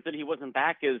 The reason he wasn't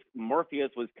back is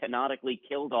Morpheus was canonically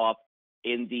killed off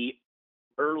in the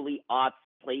early aughts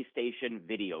PlayStation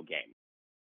video game.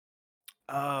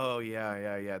 Oh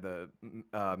yeah. The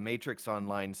Matrix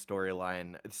Online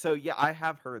storyline. So yeah, I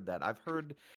have heard that. I've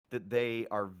heard that they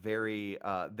are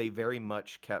they very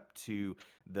much kept to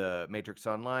the Matrix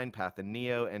Online, Path of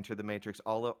Neo, Enter the Matrix.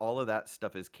 All of that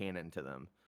stuff is canon to them.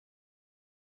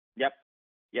 Yep,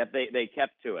 yep, they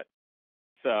kept to it.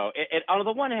 So on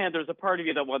the one hand, there's a part of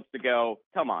you that wants to go,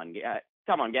 come on,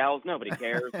 gals, nobody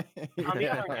cares. On the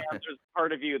other hand, there's a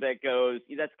part of you that goes,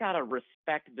 that's gotta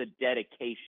respect the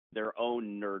dedication, their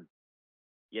own nerd,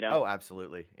 you know? Oh,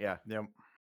 absolutely. Yeah. Yep.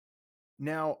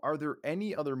 Now, are there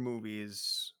any other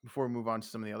movies, before we move on to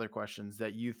some of the other questions,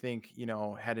 that you think,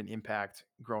 had an impact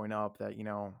growing up that,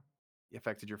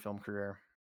 affected your film career?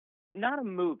 Not a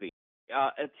movie,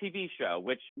 a TV show,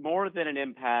 which more than an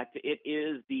impact, it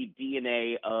is the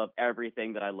DNA of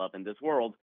everything that I love in this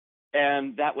world,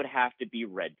 and that would have to be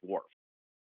Red Dwarf.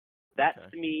 That Okay.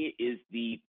 to me is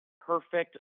the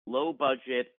perfect low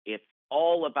budget. It's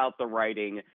all about the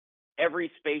writing.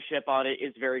 Every spaceship on it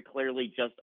is very clearly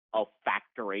just a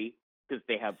factory because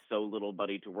they have so little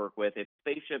money to work with. It's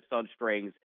spaceships on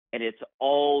strings, and it's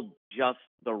all just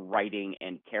the writing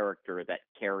and character that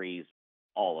carries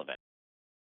all of it.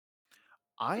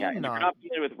 I Yeah, am and if you're not. not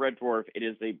familiar with Red Dwarf, it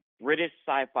is a British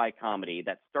sci-fi comedy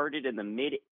that started in the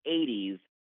mid '80s,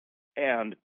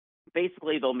 and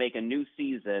basically they'll make a new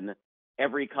season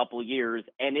every couple years,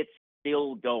 and it's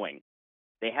still going.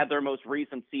 They had their most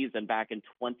recent season back in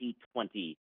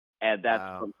 2020, and that's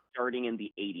Wow. from starting in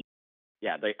the '80s.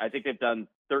 Yeah, I think they've done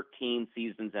 13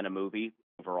 seasons and a movie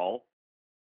overall.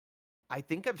 I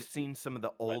think I've seen some of the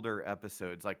But older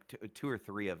episodes, like two or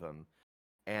three of them,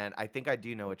 and I think I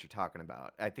do know what you're talking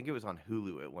about. I think it was on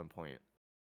Hulu at one point.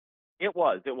 and it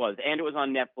was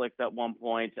on Netflix at one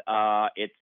point.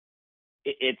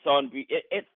 It's on.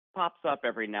 It pops up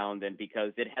every now and then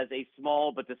because it has a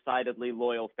small but decidedly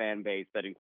loyal fan base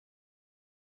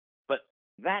but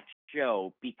that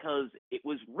show, because it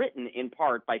was written in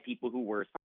part by people who were,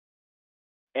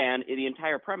 and the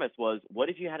entire premise was, what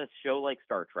if you had a show like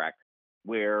Star Trek,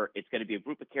 where it's going to be a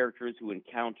group of characters who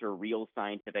encounter real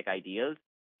scientific ideas,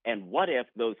 and what if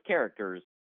those characters,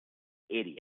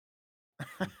 idiots,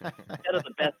 instead of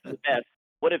the best of the best,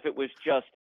 what if it was just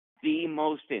the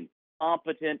most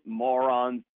incompetent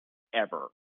morons ever.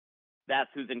 That's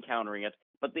who's encountering it.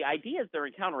 But the ideas they're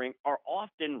encountering are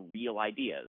often real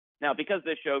ideas. Now, because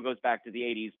this show goes back to the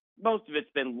 80s, most of it's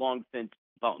been long since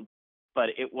debunked, but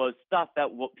it was stuff that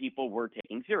people were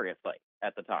taking seriously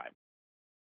at the time.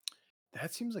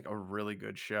 That seems like a really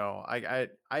good show. I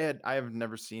have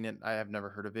never seen it. I have never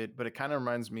heard of it, but it kind of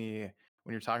reminds me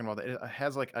when you're talking about that. It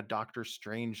has like a Doctor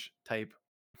Strange type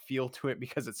feel to it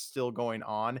because it's still going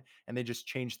on, and they just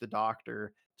changed the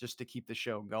Doctor just to keep the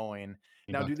show going.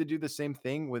 Now, Yeah. do they do the same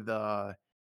thing with this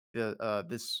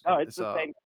No, it's this the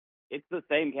same. It's the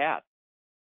same cast.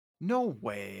 No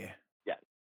way. Yes,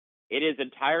 it is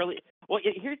entirely. Well,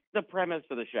 here's the premise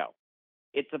of the show.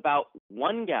 It's about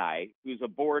one guy who's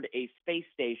aboard a space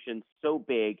station so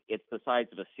big it's the size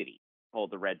of a city,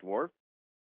 called the Red Dwarf,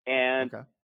 and Okay.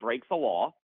 breaks a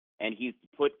law, and he's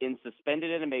put in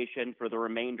suspended animation for the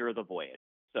remainder of the voyage.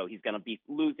 So he's going to be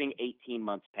losing 18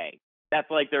 months' pay. That's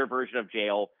like their version of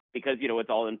jail because, it's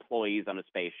all employees on a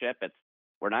spaceship.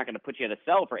 We're not going to put you in a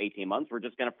cell for 18 months. We're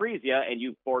just going to freeze you, and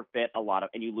you forfeit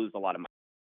and you lose a lot of money.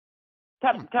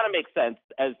 Kind of makes sense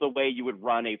as the way you would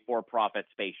run a for-profit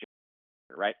spaceship,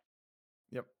 right?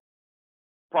 Yep.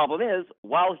 Problem is,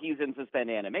 while he's in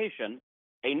suspended animation,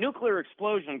 a nuclear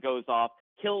explosion goes off,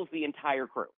 kills the entire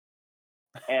crew.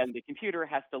 And the computer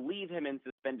has to leave him in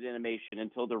suspended animation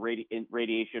until the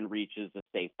radiation reaches a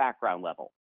safe background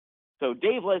level. So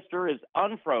Dave Lister is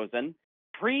unfrozen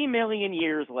 3 million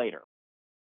years later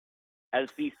as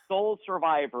the sole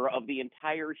survivor of the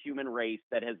entire human race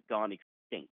that has gone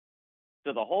extinct.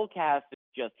 So the whole cast is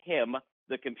just him,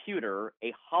 the computer,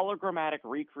 a hologrammatic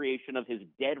recreation of his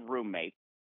dead roommate,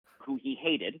 who he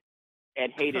hated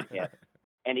and hated him,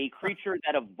 and a creature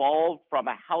that evolved from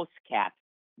a house cat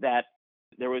that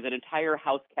there was an entire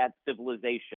house cat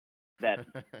civilization that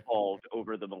evolved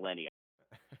over the millennia.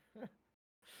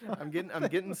 I'm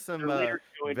getting some They're later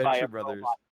joined Venture Brothers.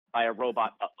 by a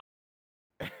robot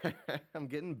butler. I'm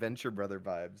getting Venture Brother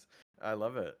vibes. I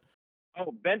love it.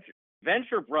 Oh,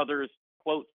 Venture Brothers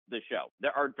quotes the show.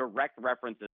 There are direct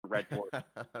references to Red Dwarf.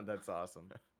 That's awesome.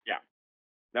 Yeah.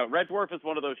 Now, Red Dwarf is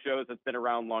one of those shows that's been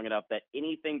around long enough that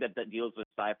anything that deals with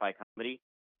sci-fi comedy,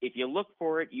 if you look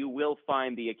for it, you will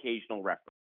find the occasional reference.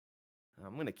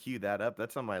 I'm gonna cue that up.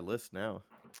 That's on my list now.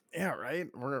 Yeah, right.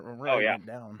 We're Oh, writing yeah. it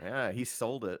down. Yeah, he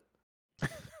sold it.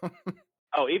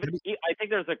 Oh, I think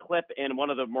there's a clip in one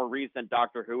of the more recent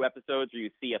Doctor Who episodes where you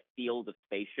see a field of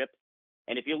spaceships,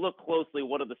 and if you look closely,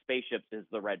 one of the spaceships is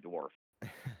the Red Dwarf.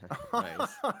 Nice.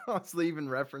 So they even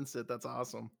reference it. That's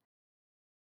awesome.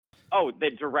 Oh, they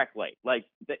directly. Like,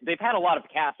 they've had a lot of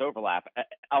cast overlap.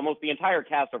 Almost the entire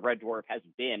cast of Red Dwarf has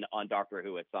been on Doctor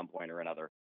Who at some point or another.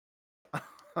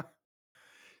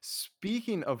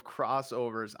 Speaking of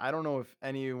crossovers, I don't know if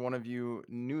any one of you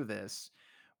knew this,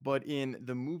 but in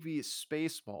the movie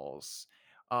Spaceballs,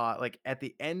 like at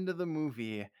the end of the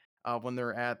movie, when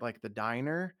they're at like the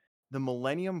diner, the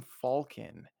Millennium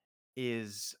Falcon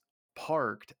is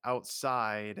parked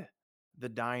outside the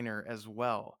diner as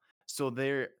well. So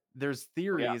there's Oh, yeah.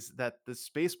 theories that the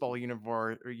Spaceball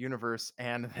universe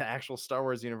and the actual Star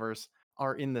Wars universe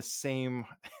are in the same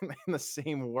in the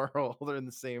same world or in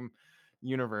the same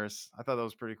universe. I thought that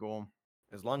was pretty cool.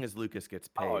 As long as Lucas gets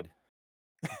Oh, paid.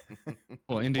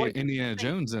 Well, Indiana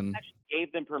Jones and actually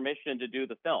gave them permission to do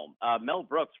the film. Mel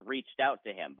Brooks reached out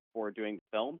to him before doing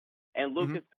the film, and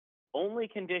Lucas' only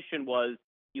condition was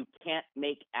you can't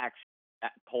make action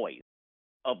toys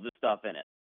of the stuff in it.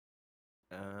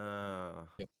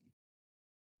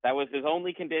 That was his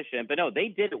only condition. But no, they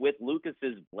did it with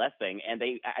Lucas's blessing, and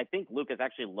I think Lucas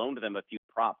actually loaned them a few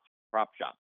prop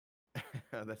shops.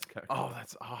 That's kind of Oh, cool.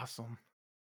 that's awesome.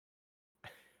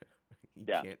 You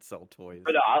Yeah. can't sell toys.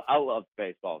 But no, I love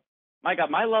Spaceballs. My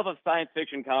God, my love of science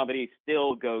fiction comedy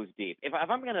still goes deep. If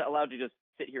I'm going to allow you to just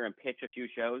sit here and pitch a few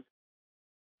shows,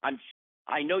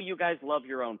 I know you guys love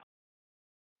your own,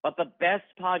 but the best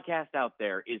podcast out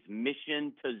there is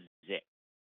Mission to Zix.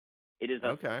 It is a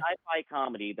Okay. sci-fi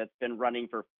comedy that's been running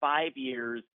for 5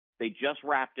 years. They just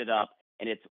wrapped it up, and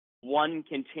it's one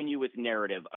continuous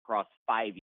narrative across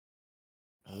 5 years.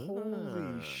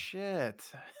 Holy Ah.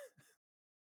 shit.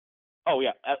 Oh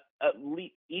yeah,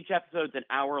 each episode's an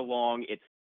hour long.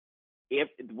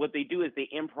 What they do is they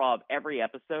improv every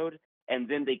episode, and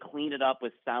then they clean it up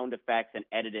with sound effects and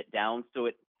edit it down so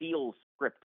it feels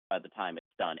scripted by the time it's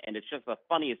done. And it's just the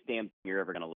funniest damn thing you're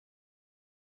ever gonna look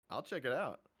I'll check it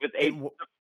out. with And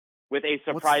a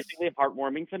surprisingly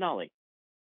heartwarming finale.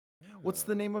 what's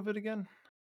the name of it again?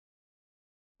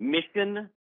 Mission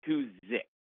to Zix.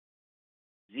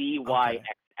 ZYXX.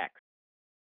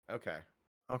 Okay.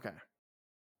 Okay.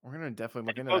 We're gonna definitely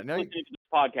look into Folks that. Now, listening to this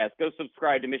podcast, go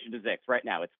subscribe to Mission to Zix right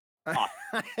now. It's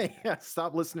awesome. yeah,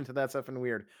 stop listening to That's Effing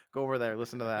Weird. Go over there,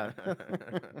 listen to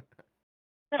that.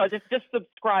 No, just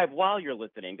subscribe while you're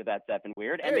listening to That's Effing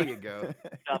Weird, and There make you go.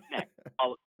 stuff next.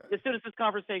 As soon as this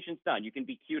conversation's done, you can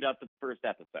be queued up for the first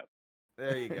episode.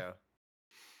 There you go.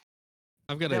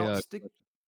 I've got Now, a.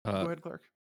 go ahead, Clark.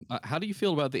 How do you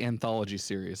feel about the anthology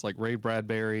series, like Ray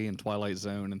Bradbury and Twilight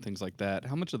Zone and things like that?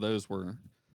 How much of those were,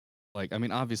 like, I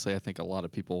mean, obviously, I think a lot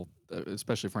of people,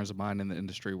 especially friends of mine in the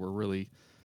industry, were really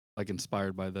like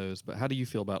inspired by those. But how do you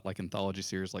feel about like anthology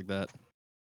series like that?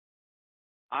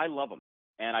 I love them,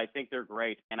 and I think they're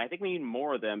great, and I think we need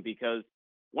more of them because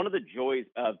one of the joys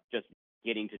of just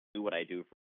getting to do what I do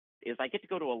is I get to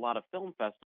go to a lot of film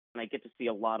festivals, and I get to see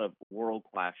a lot of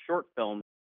world-class short films,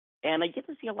 and I get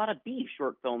to see a lot of B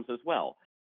short films as well.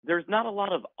 There's not a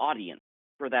lot of audience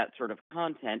for that sort of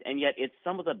content, and yet it's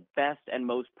some of the best and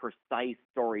most precise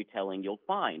storytelling you'll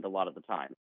find a lot of the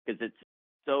time because it's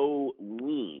so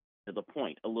lean to the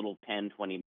point, a little 10,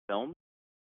 20 film.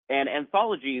 And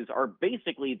anthologies are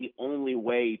basically the only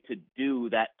way to do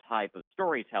that type of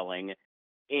storytelling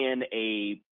in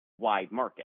a wide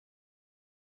market.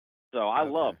 So I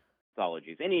love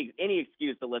anthologies. Any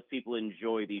excuse that lets people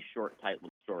enjoy these short, tight little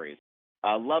stories.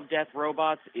 Love, Death,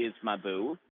 Robots is my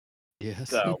boo. Yes.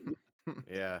 So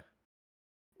Yeah.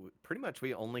 Pretty much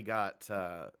we only got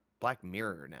Black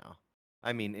Mirror now.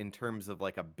 I mean, in terms of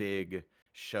like a big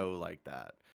show like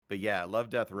that. But yeah, Love,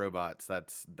 Death, Robots,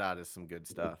 that is some good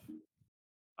stuff.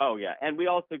 oh yeah, and we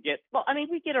also get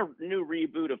we get a new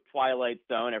reboot of Twilight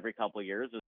Zone every couple of years.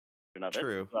 Of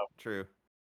True, it, so. true.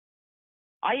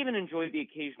 I even enjoy the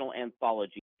occasional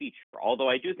anthology feature, although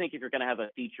I do think if you're going to have a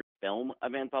feature film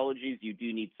of anthologies, you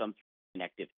do need some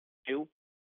connective tissue.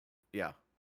 Yeah.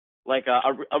 Like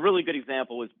a really good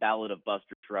example was Ballad of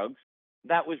Buster Scruggs.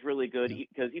 That was really good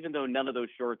because even though none of those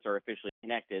shorts are officially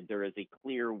connected, there is a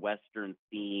clear Western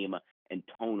theme and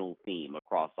tonal theme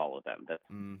across all of them. That's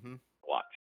watch.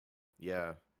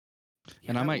 Yeah.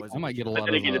 And I might get a lot But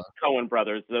then of. again, it's Coen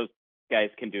Brothers; those guys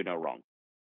can do no wrong.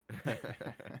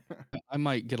 I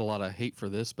might get a lot of hate for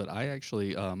this, but I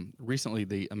actually recently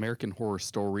the American Horror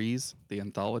Stories, the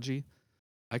anthology,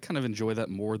 I kind of enjoy that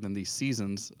more than the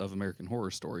seasons of American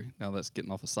Horror Story. Now that's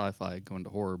getting off of sci-fi, going to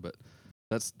horror, but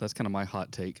that's kind of my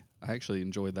hot take. I actually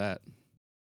enjoy that.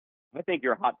 I think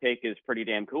your hot take is pretty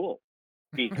damn cool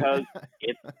because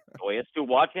it's joyous to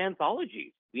watch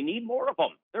anthologies. We need more of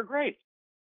them. They're great.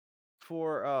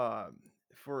 For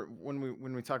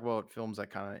when we talk about films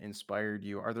that kind of inspired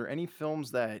you, are there any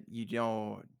films that you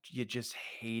just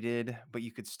hated, but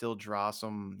you could still draw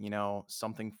some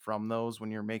something from those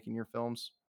when you're making your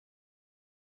films?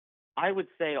 I would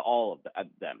say all of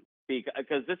them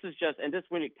because this is just, and this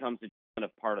when it comes to kind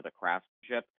of part of the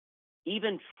craftsmanship,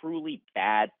 even truly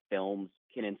bad films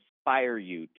can inspire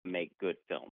you to make good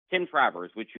films. Tim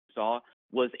Travers, which you saw,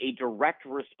 was a direct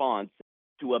response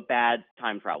to a bad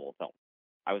time travel film.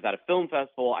 I was at a film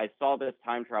festival. I saw this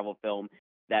time travel film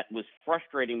that was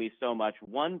frustrating me so much.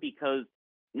 One, because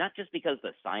not just because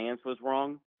the science was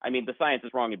wrong. I mean, the science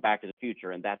is wrong in Back to the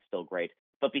Future, and that's still great.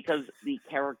 But because the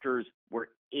characters were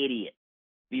idiots.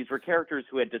 These were characters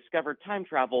who had discovered time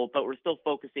travel, but were still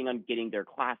focusing on getting their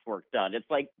classwork done. It's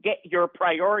like, get your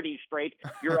priorities straight.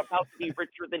 You're about to be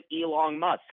richer than Elon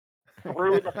Musk.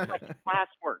 Through the fucking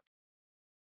classwork.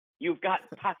 You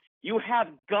have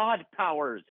God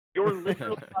powers. You're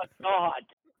literally a god.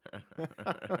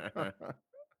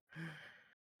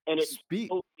 And it's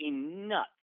totally nuts.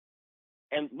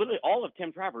 And literally all of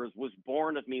Tim Travers was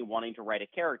born of me wanting to write a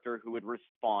character who would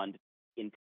respond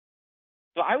in.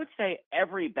 So I would say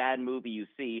every bad movie you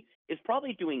see is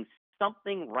probably doing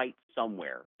something right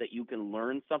somewhere that you can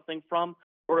learn something from,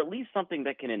 or at least something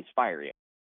that can inspire you.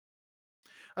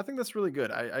 I think that's really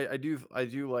good. I do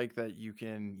like that you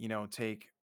can take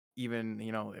even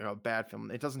a bad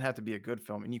film. It doesn't have to be a good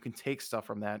film, and you can take stuff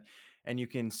from that, and you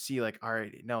can see like, all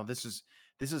right, no, this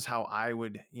is how I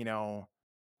would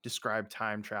describe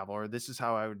time travel, or this is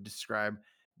how I would describe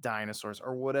dinosaurs,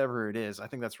 or whatever it is. I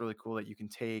think that's really cool that you can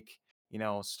take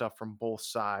stuff from both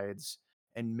sides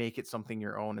and make it something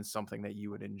your own and something that you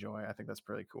would enjoy. I think that's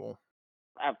pretty cool.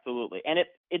 Absolutely. And it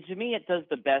to me, it does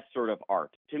the best sort of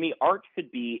art. To me, art should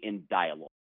be in dialogue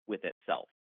with itself.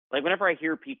 Like whenever I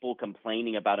hear people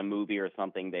complaining about a movie or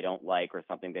something they don't like or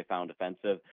something they found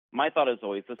offensive, my thought is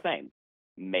always the same.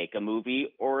 Make a movie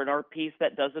or an art piece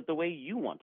that does it the way you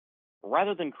want.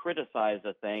 Rather than criticize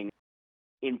a thing,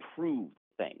 improve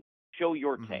things. Show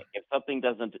your take. If something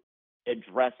doesn't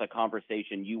address a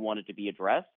conversation you want it to be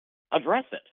addressed, address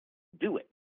it. Do it.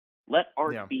 Let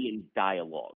art be in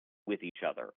dialogue with each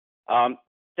other.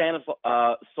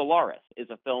 Solaris is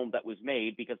a film that was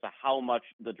made because of how much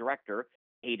the director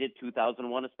hated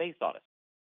 2001: A Space Odyssey,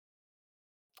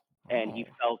 and he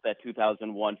Oh, felt that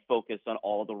 2001 focused on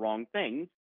all the wrong things,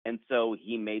 and so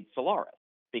he made Solaris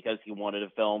because he wanted a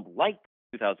film like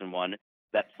 2001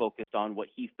 that focused on what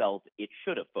he felt it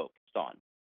should have focused on.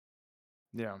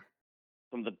 yeah.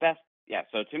 Some of the best, yeah.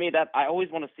 So to me, that I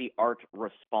always want to see art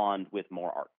respond with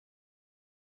more art.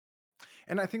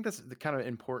 And I think that's the kind of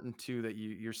important too that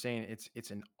you're saying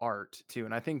it's an art too.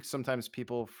 And I think sometimes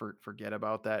people forget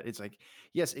about that. It's like,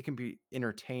 yes, it can be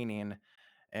entertaining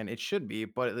and it should be,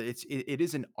 but it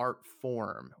is an art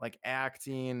form. Like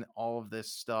acting, all of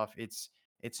this stuff, it's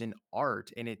an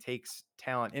art and it takes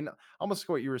talent. And almost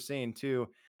what you were saying too,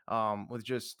 with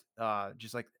just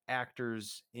like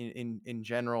actors in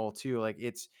general too. Like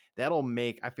it's that'll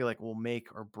make I feel like will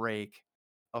make or break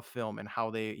a film and how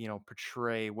they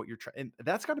portray what you're trying, and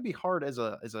that's got to be hard as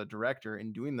a director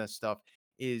in doing this stuff.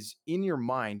 Is in your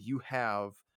mind you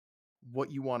have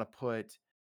what you want to put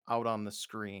out on the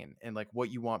screen and like what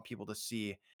you want people to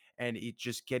see, and it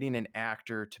just getting an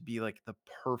actor to be like the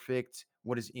perfect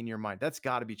what is in your mind, that's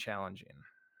got to be challenging.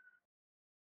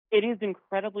 It is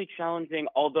incredibly challenging,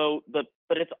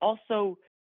 but it's also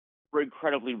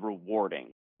incredibly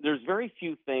rewarding. There's very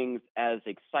few things as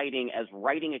exciting as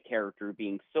writing a character,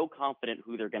 being so confident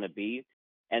who they're going to be,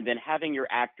 and then having your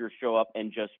actor show up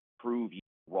and just prove you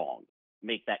wrong,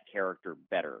 make that character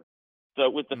better. So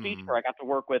with the feature, Mm. I got to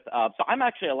work with. So I'm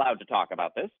actually allowed to talk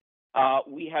about this.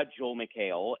 We had Joel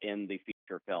McHale in the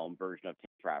feature film version of Tim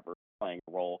Travers playing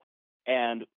a role,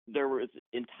 and there was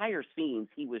entire scenes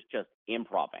he was just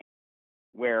improving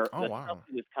where Oh the stuff wow.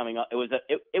 that was coming up, it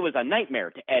was a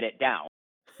nightmare to edit down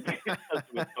because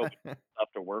there was so much stuff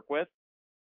to work with.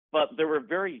 But there were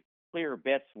very clear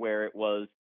bits where it was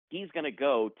he's going to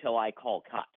go till I call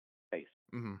cut, basically.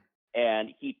 Mhm. And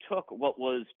he took what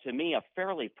was to me a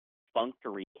fairly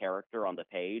perfunctory character on the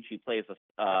page. He plays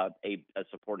a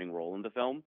supporting role in the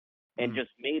film, and Mhm.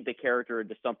 just made the character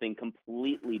into something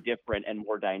completely different and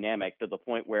more dynamic to the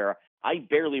point where I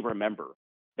barely remember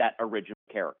that original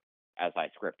character as I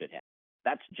scripted him.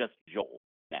 That's just Joel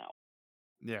now.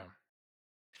 Yeah.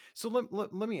 So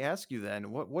let me ask you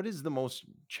then, what is the most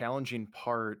challenging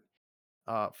part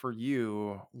for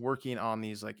you working on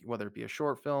these, like whether it be a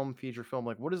short film, feature film,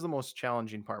 like what is the most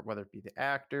challenging part, whether it be the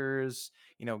actors,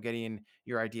 getting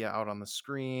your idea out on the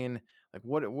screen, like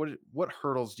what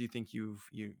hurdles do you think you've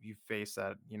faced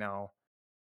that,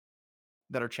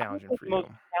 that are I challenging think for the you? most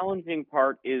challenging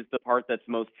part is the part that's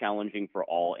most challenging for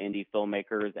all indie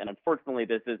filmmakers, and unfortunately,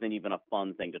 this isn't even a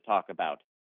fun thing to talk about.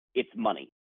 It's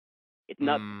money. It's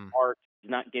not the Mm, art,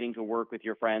 it's not getting to work with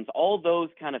your friends. All those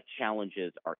kind of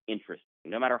challenges are interesting.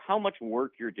 No matter how much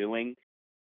work you're doing,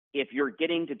 if you're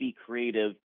getting to be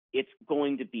creative, it's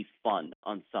going to be fun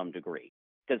on some degree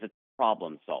because it's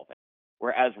problem solving.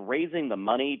 Whereas raising the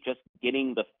money, just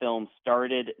getting the film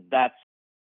started, that's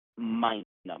mind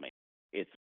numbing. It's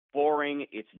boring,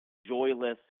 it's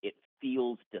joyless, it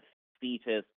feels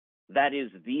defeatist. That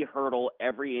is the hurdle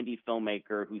every indie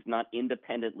filmmaker who's not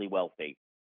independently wealthy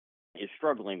is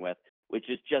struggling with, which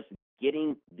is just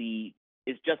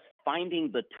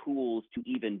finding the tools to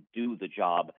even do the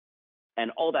job.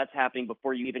 And all that's happening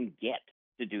before you even get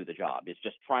to do the job. It's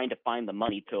just trying to find the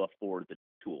money to afford the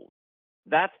tools.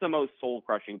 That's the most soul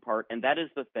crushing part. And that is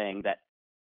the thing that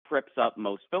trips up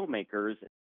most filmmakers.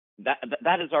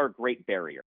 That is our great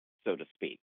barrier, so to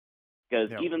speak. Because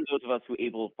yeah. even those of us who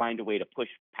able to find a way to push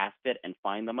past it and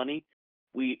find the money,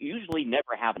 we usually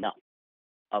never have enough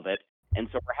of it. And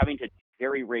so we're having to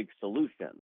jerry rig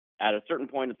solutions. At a certain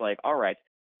point, it's like, all right,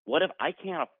 what if I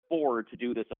can't afford to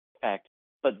do this effect,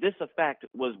 but this effect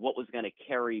was what was going to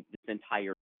carry this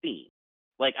entire scene?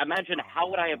 Like, imagine how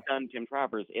would I Oh, have done Tim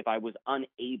Travers if I was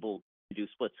unable to do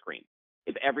split screen?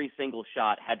 If every single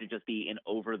shot had to just be in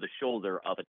over the shoulder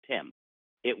of a Tim,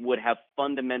 it would have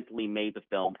fundamentally made the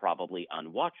film probably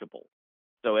unwatchable.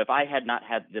 So if I had not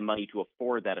had the money to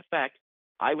afford that effect,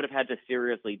 I would have had to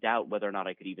seriously doubt whether or not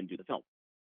I could even do the film.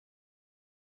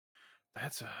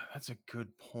 that's a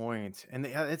good point. And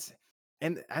yeah,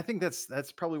 and I think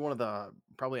that's probably one of the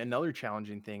probably another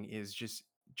challenging thing is just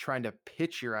trying to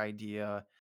pitch your idea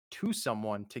to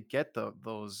someone to get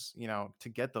those, to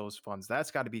get those funds.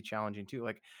 That's got to be challenging too.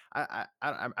 Like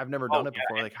I've never Oh done it yeah,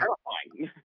 before. and Like how,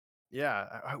 terrifying.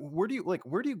 yeah, where do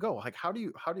you go? Like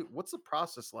what's the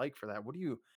process like for that?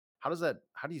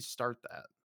 How do you start that?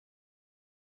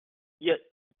 Yeah,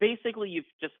 basically you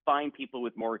just find people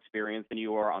with more experience than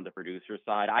you are on the producer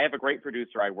side. I have a great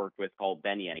producer I worked with called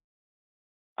Ben Yenny,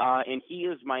 and he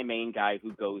is my main guy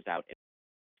who goes out and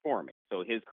for me. So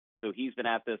his So he's been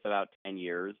at this about 10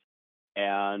 years.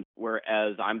 And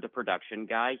whereas I'm the production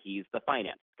guy, he's the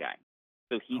finance guy.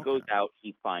 So he goes Okay. out,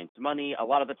 he finds money. A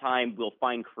lot of the time, we'll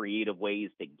find creative ways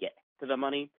to get to the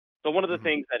money. So one of the Hmm.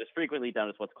 things that is frequently done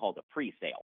is what's called a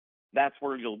pre-sale. That's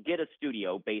where you'll get a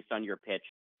studio based on your pitch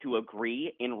to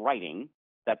agree in writing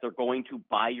that they're going to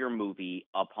buy your movie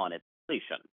upon its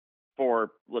completion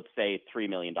for, let's say, $3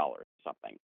 million or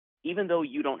something. Even though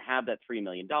you don't have that $3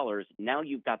 million, now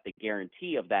you've got the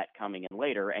guarantee of that coming in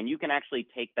later, and you can actually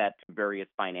take that to various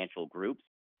financial groups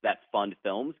that fund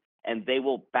films, and they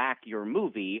will back your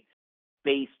movie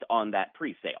based on that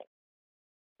pre-sale.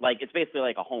 Like it's basically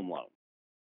like a home loan.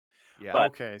 Yeah. But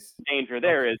Okay. the danger Okay.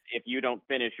 there is if you don't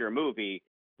finish your movie,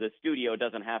 the studio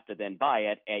doesn't have to then buy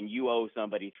it, and you owe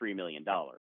somebody $3 million.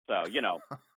 So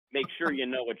make sure you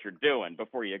know what you're doing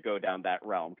before you go down that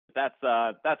realm. That's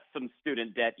some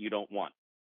student debt you don't want.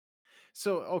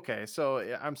 So okay, so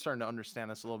I'm starting to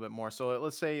understand this a little bit more. So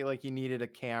let's say like you needed a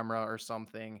camera or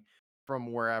something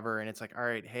from wherever, and it's like, all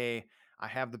right, hey, I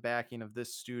have the backing of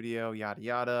this studio, yada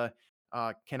yada.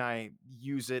 Can I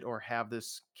use it or have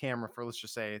this camera for, let's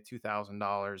just say,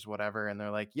 $2,000, whatever? And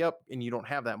they're like, yep, and you don't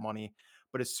have that money,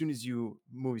 but as soon as you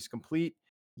movie's complete,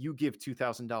 you give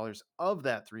 $2,000 of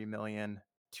that 3 million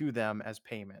to them as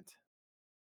payment.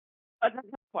 Not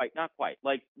quite, not quite.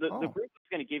 Like the Oh, group that's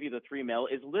going to give you the 3 mil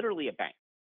is literally a bank.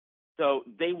 So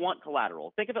they want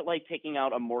collateral. Think of it like taking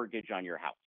out a mortgage on your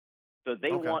house. So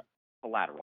they okay, want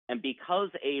collateral. And because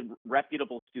a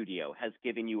reputable studio has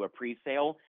given you a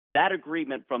pre-sale, that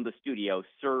agreement from the studio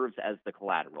serves as the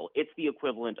collateral. It's the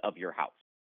equivalent of your house.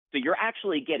 So you're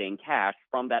actually getting cash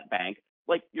from that bank,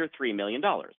 like your $3 million,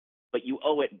 but you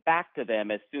owe it back to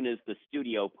them as soon as the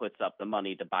studio puts up the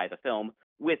money to buy the film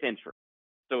with interest.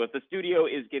 So if the studio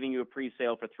is giving you a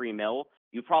pre-sale for 3 mil,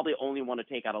 you probably only want to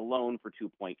take out a loan for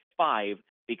 2.5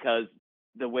 because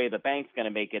the way the bank's going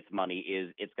to make its money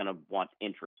is it's going to want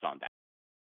interest on that.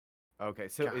 Okay,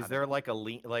 so is got it. there like a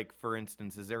lien, like for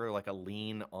instance, is there like a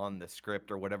lien on the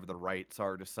script or whatever the rights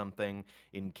are to something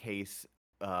in case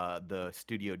the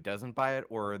studio doesn't buy it,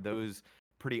 or are those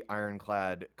pretty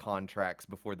ironclad contracts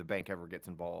before the bank ever gets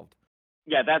involved?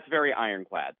 Yeah, that's very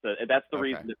ironclad. So that's the Okay,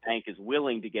 reason the bank is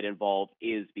willing to get involved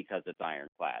is because it's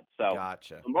ironclad. So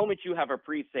gotcha, the moment you have a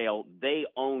pre-sale, they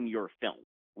own your film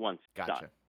once it's done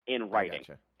gotcha. in I writing.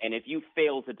 gotcha. And if you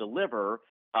fail to deliver,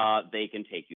 they can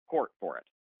take you to court for it.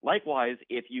 Likewise,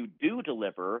 if you do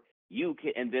deliver, you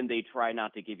can, and then they try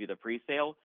not to give you the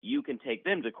pre-sale, you can take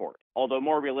them to court. Although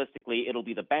more realistically, it'll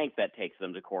be the bank that takes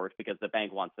them to court because the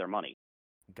bank wants their money.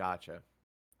 Gotcha.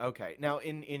 Okay. Now,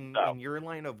 in So your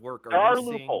line of work, are there you are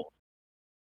seeing? loopholes.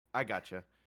 I gotcha.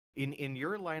 In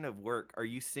your line of work, are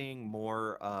you seeing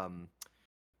more um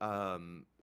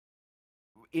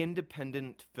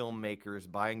independent filmmakers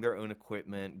buying their own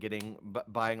equipment,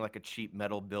 buying like a cheap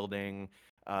metal building,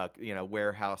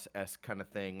 warehouse-esque kind of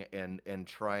thing, and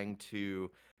trying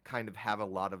to kind of have a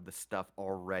lot of the stuff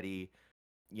already,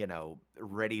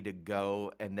 ready to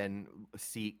go, and then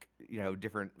seek,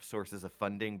 different sources of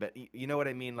funding. But you know what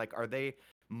I mean? Like, are they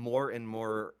more and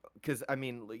more? Because I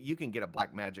mean, you can get a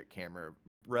Black Magic camera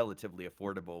relatively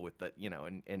affordable with the,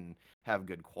 and have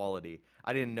good quality.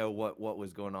 I didn't know what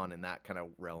was going on in that kind of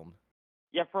realm.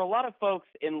 Yeah, for a lot of folks,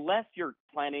 unless you're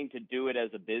planning to do it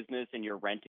as a business and you're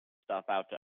renting stuff out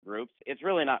to groups, it's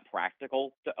really not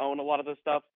practical to own a lot of this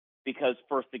stuff because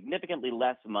for significantly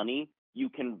less money, you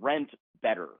can rent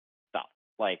better stuff.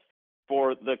 Like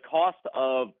for the cost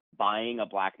of buying a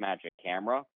Blackmagic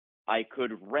camera, I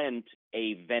could rent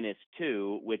a Venice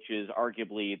 2, which is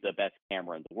arguably the best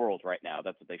camera in the world right now.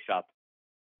 That's what they shot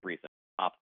the recent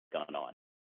Top Gun on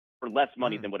for less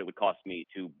money Mm, than what it would cost me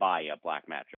to buy a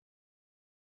Blackmagic.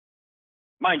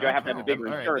 Mind you, I have to Okay. have a oh, bigger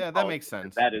All right. insurance Yeah, that policy makes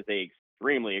because sense. that is a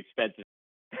extremely expensive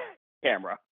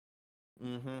camera.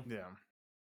 Mm-hmm. yeah.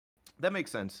 That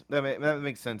makes sense. That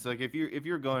makes sense. Like if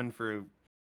you're going for,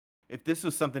 if this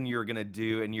was something you were gonna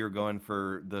do and you're going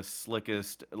for the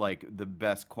slickest, like the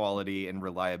best quality and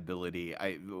reliability,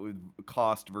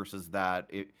 cost versus that,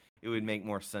 it would make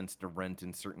more sense to rent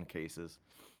in certain cases.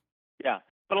 Yeah.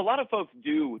 But a lot of folks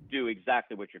do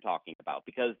exactly what you're talking about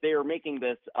because they are making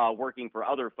this working for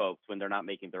other folks when they're not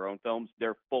making their own films,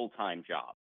 their full-time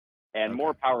job. And Okay.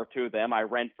 more power to them. I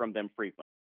rent from them frequently.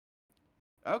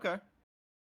 Okay.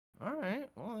 All right.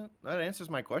 Well, that answers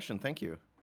my question. Thank you.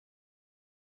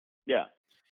 Yeah.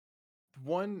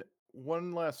 One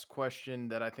last question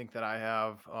that I think that I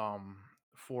have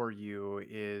for you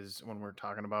is when we're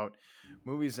talking about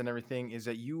movies and everything is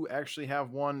that you actually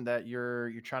have one that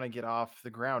you're trying to get off the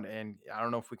ground, and I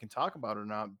don't know if we can talk about it or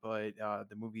not, but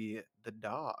the movie The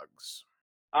Dogs.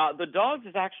 The Dogs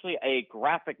is actually a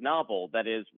graphic novel that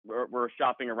is we're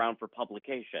shopping around for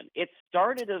publication. It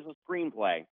started as a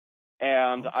screenplay,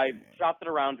 and I Okay. shopped it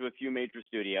around to a few major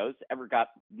studios. Ever got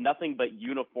nothing but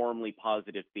uniformly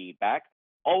positive feedback.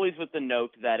 Always with the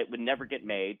note that it would never get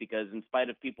made because, in spite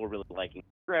of people really liking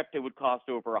the script, it would cost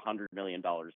over $100 million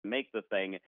to make the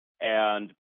thing,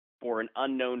 and for an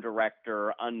unknown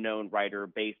director, unknown writer,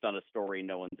 based on a story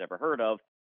no one's ever heard of,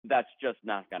 that's just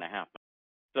not going to happen.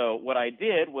 So what I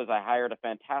did was I hired a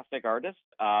fantastic artist,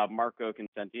 Marco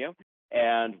Consentio,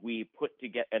 and we put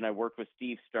together, and I worked with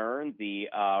Steve Stern, the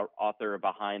author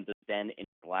behind the Zen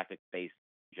Intergalactic Space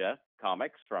Ninja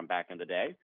comics from back in the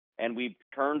day. And we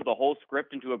turned the whole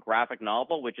script into a graphic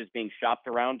novel, which is being shopped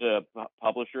around to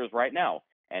publishers right now.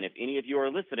 And if any of you are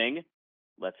listening,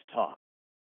 let's talk.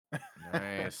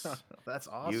 Nice. That's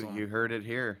awesome. You heard it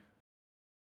here.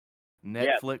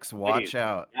 Yes, Netflix, watch please.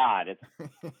 out. God, it's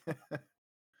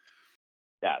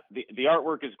yeah. The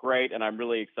artwork is great, and I'm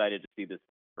really excited to see this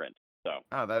print. So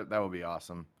Oh, that would be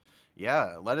awesome.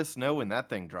 Yeah, let us know when that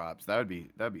thing drops. That'd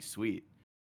be sweet.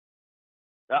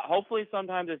 hopefully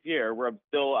sometime this year. We're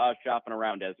still shopping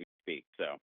around as we speak.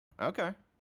 So Okay.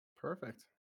 Perfect.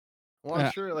 Well, I'm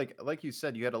Yeah. sure, like you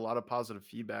said, you had a lot of positive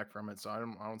feedback from it, so I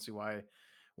don't see why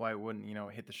it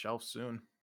wouldn't hit the shelf soon.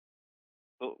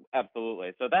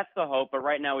 absolutely. So that's the hope. But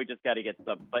right now we just got to get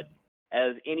some. But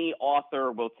as any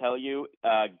author will tell you,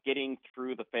 getting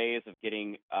through the phase of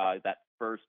getting that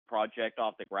first project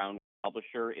off the ground with a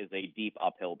publisher is a deep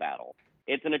uphill battle.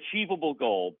 It's an achievable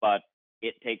goal, but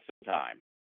it takes some time.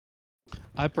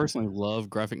 I personally love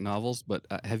graphic novels, but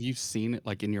have you seen it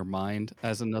like in your mind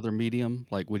as another medium?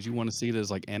 Like, would you want to see it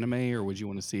as like anime, or would you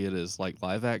want to see it as like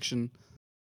live action?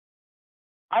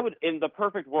 I would, in the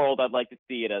perfect world, I'd like to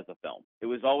see it as a film. It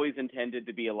was always intended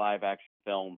to be a live action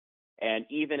film. And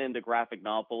even in the graphic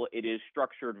novel, it is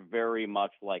structured very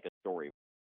much like a story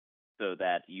so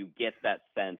that you get that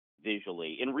sense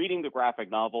visually. In reading the graphic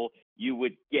novel, you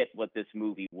would get what this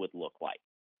movie would look like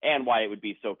and why it would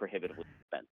be so prohibitively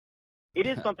expensive. It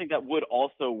is something that would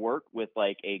also work with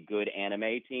like a good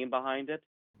anime team behind it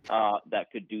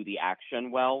that could do the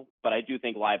action well. But I do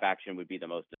think live action would be the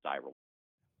most desirable.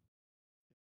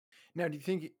 Now, do you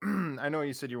think I know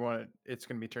you said it's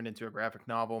going to be turned into a graphic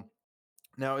novel.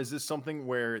 Now, is this something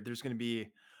where there's going to be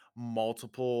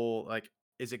multiple, like,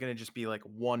 is it going to just be like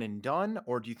one and done,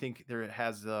 or do you think it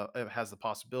has the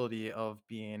possibility of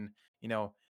being, you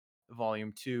know,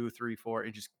 volume 2, 3, 4,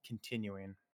 and just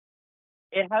continuing?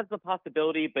 It has the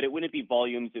possibility, but it wouldn't be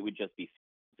volumes. It would just be.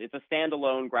 It's a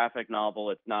standalone graphic novel.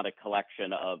 It's not a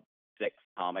collection of 6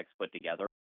 comics put together.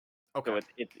 Okay. So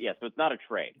so it's not a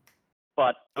trade.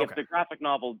 But if Okay. the graphic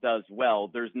novel does well,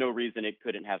 there's no reason it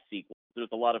couldn't have sequels. There's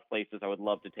a lot of places I would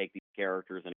love to take these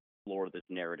characters and explore this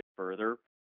narrative further.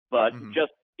 But Mhm.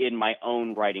 just in my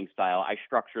own writing style, I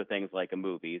structure things like a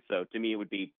movie. So to me, it would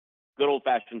be good old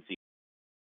fashioned sequel.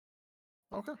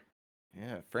 Okay.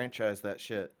 Yeah, franchise that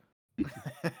shit.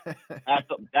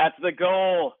 That's the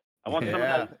goal. I want some of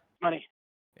Yeah. that money.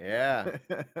 Yeah.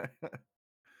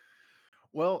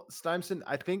 Well, Stimson,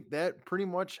 I think that pretty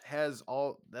much has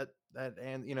all that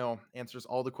and answers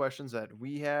all the questions that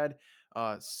we had.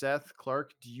 Seth,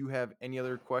 Clark, do you have any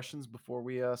other questions before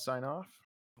we sign off?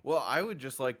 Well, I would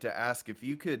just like to ask if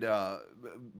you could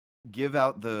give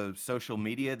out the social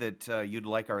media that you'd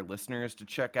like our listeners to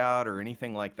check out or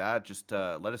anything like that. Just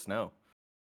let us know.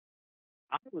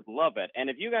 I would love it. And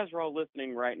if you guys are all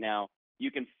listening right now,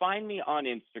 you can find me on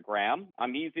Instagram.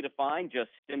 I'm easy to find, just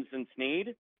Stimson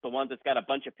Snead, the one that's got a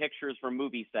bunch of pictures from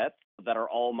movie sets that are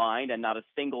all mine and not a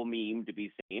single meme to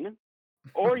be seen.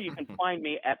 Or you can find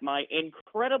me at my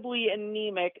incredibly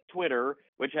anemic Twitter,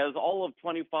 which has all of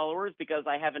 20 followers because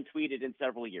I haven't tweeted in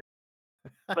several years.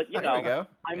 But There we go.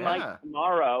 I might Yeah.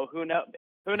 tomorrow. Who knows?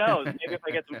 Who knows? Maybe if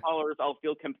I get some followers, I'll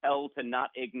feel compelled to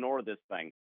not ignore this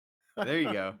thing. There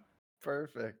you go.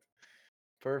 Perfect.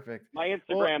 My Well,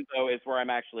 Instagram, though, is where I'm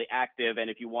actually active.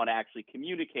 And if you want to actually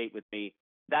communicate with me,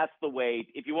 that's the way.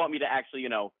 If you want me to actually,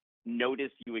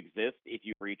 notice you exist, if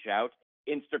you reach out,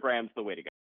 Instagram's the way to go.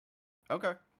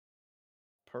 Okay.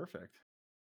 perfect.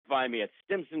 Find me at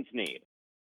Stimson Snead.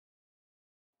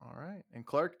 All right. And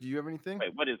Clark, do you have anything?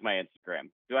 Wait, what is my Instagram?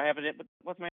 Do I have it?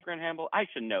 What's my Instagram handle? I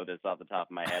should know this off the top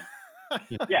of my head.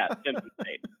 Yeah, Stimson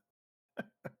Snead.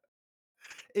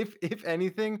 If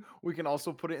anything, we can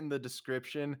also put it in the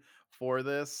description for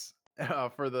this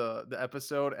for the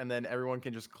episode, and then everyone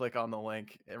can just click on the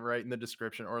link right in the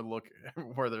description or look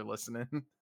where they're listening.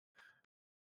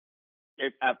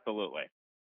 Absolutely.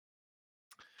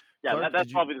 Yeah, Clark, that's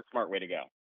did you? probably the smart way to go.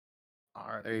 All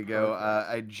right. There you go. Perfect.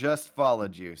 I just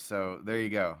followed you, so there you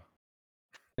go.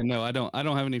 And no, I don't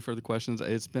have any further questions.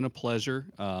 It's been a pleasure.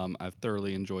 I've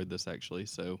thoroughly enjoyed this actually.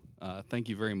 So thank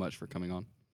you very much for coming on.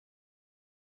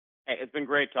 Hey, it's been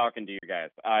great talking to you guys.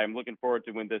 I'm looking forward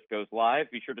to when this goes live.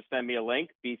 Be sure to send me a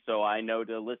link, so I know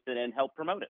to listen and help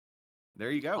promote it. There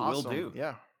you go. Will Awesome. do.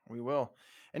 Yeah, we will.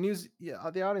 And use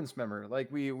the audience member. Like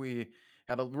we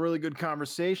had a really good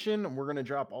conversation. We're gonna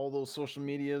drop all those social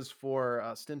medias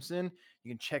for Stimson. You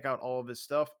can check out all of his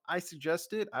stuff. I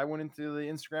suggested. I went into the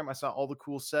Instagram. I saw all the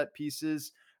cool set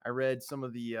pieces. I read some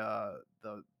of the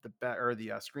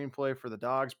screenplay for the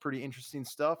dogs. Pretty interesting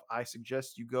stuff. I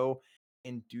suggest you go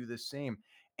and do the same.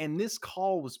 And this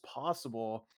call was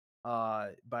possible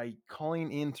by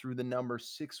calling in through the number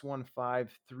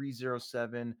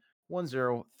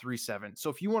 615-307-1037. So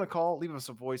if you want to call, leave us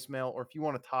a voicemail, or if you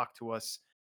want to talk to us,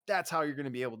 that's how you're going to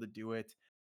be able to do it.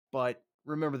 But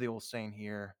remember the old saying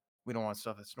here, we don't want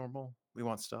stuff that's normal. We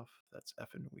want stuff that's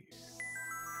effing weird.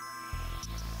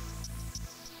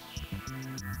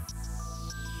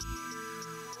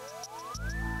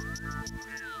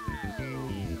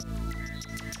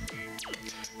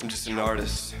 I'm just an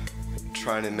artist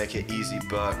trying to make it easy,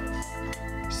 but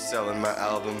selling my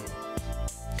album,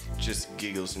 just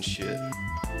giggles and shit.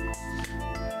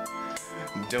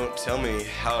 Don't tell me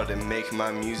how to make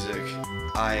my music.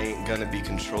 I ain't gonna be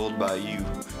controlled by you.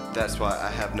 That's why I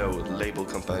have no label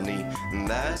company.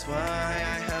 That's why I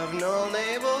have no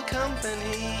label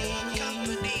company.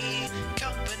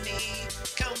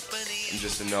 I'm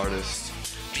just an artist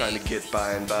trying to get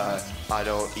by and by. I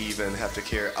don't even have to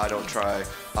care, I don't try.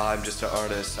 I'm just an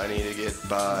artist, I need to get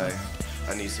by.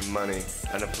 I need some money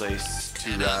and a place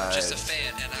to and ride. I'm just a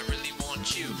fan and I really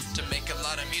want you to make a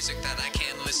lot of music that I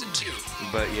can listen to.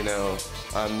 But you know,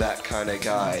 I'm that kind of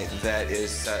guy that is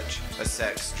such a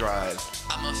sex drive.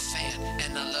 I'm a fan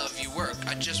and I love your work.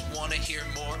 I just want to hear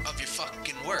more of your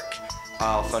fucking work.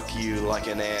 I'll fuck you like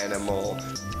an animal,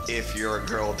 if you're a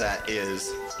girl that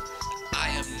is. I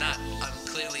am not, I'm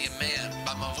clearly a man.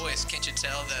 By my voice, can't you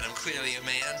tell that I'm clearly a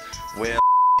man? Well,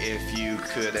 if you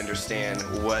could understand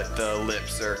what the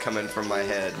lips are coming from my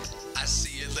head. I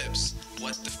see your lips,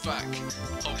 what the fuck?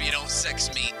 Hope you don't sex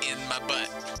me in my butt.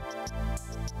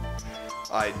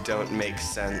 I don't make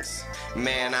sense.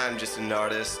 Man, I'm just an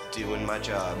artist doing my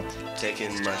job.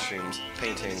 Taking mushrooms,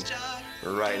 painting,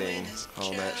 writing,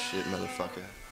 all that shit, motherfucker.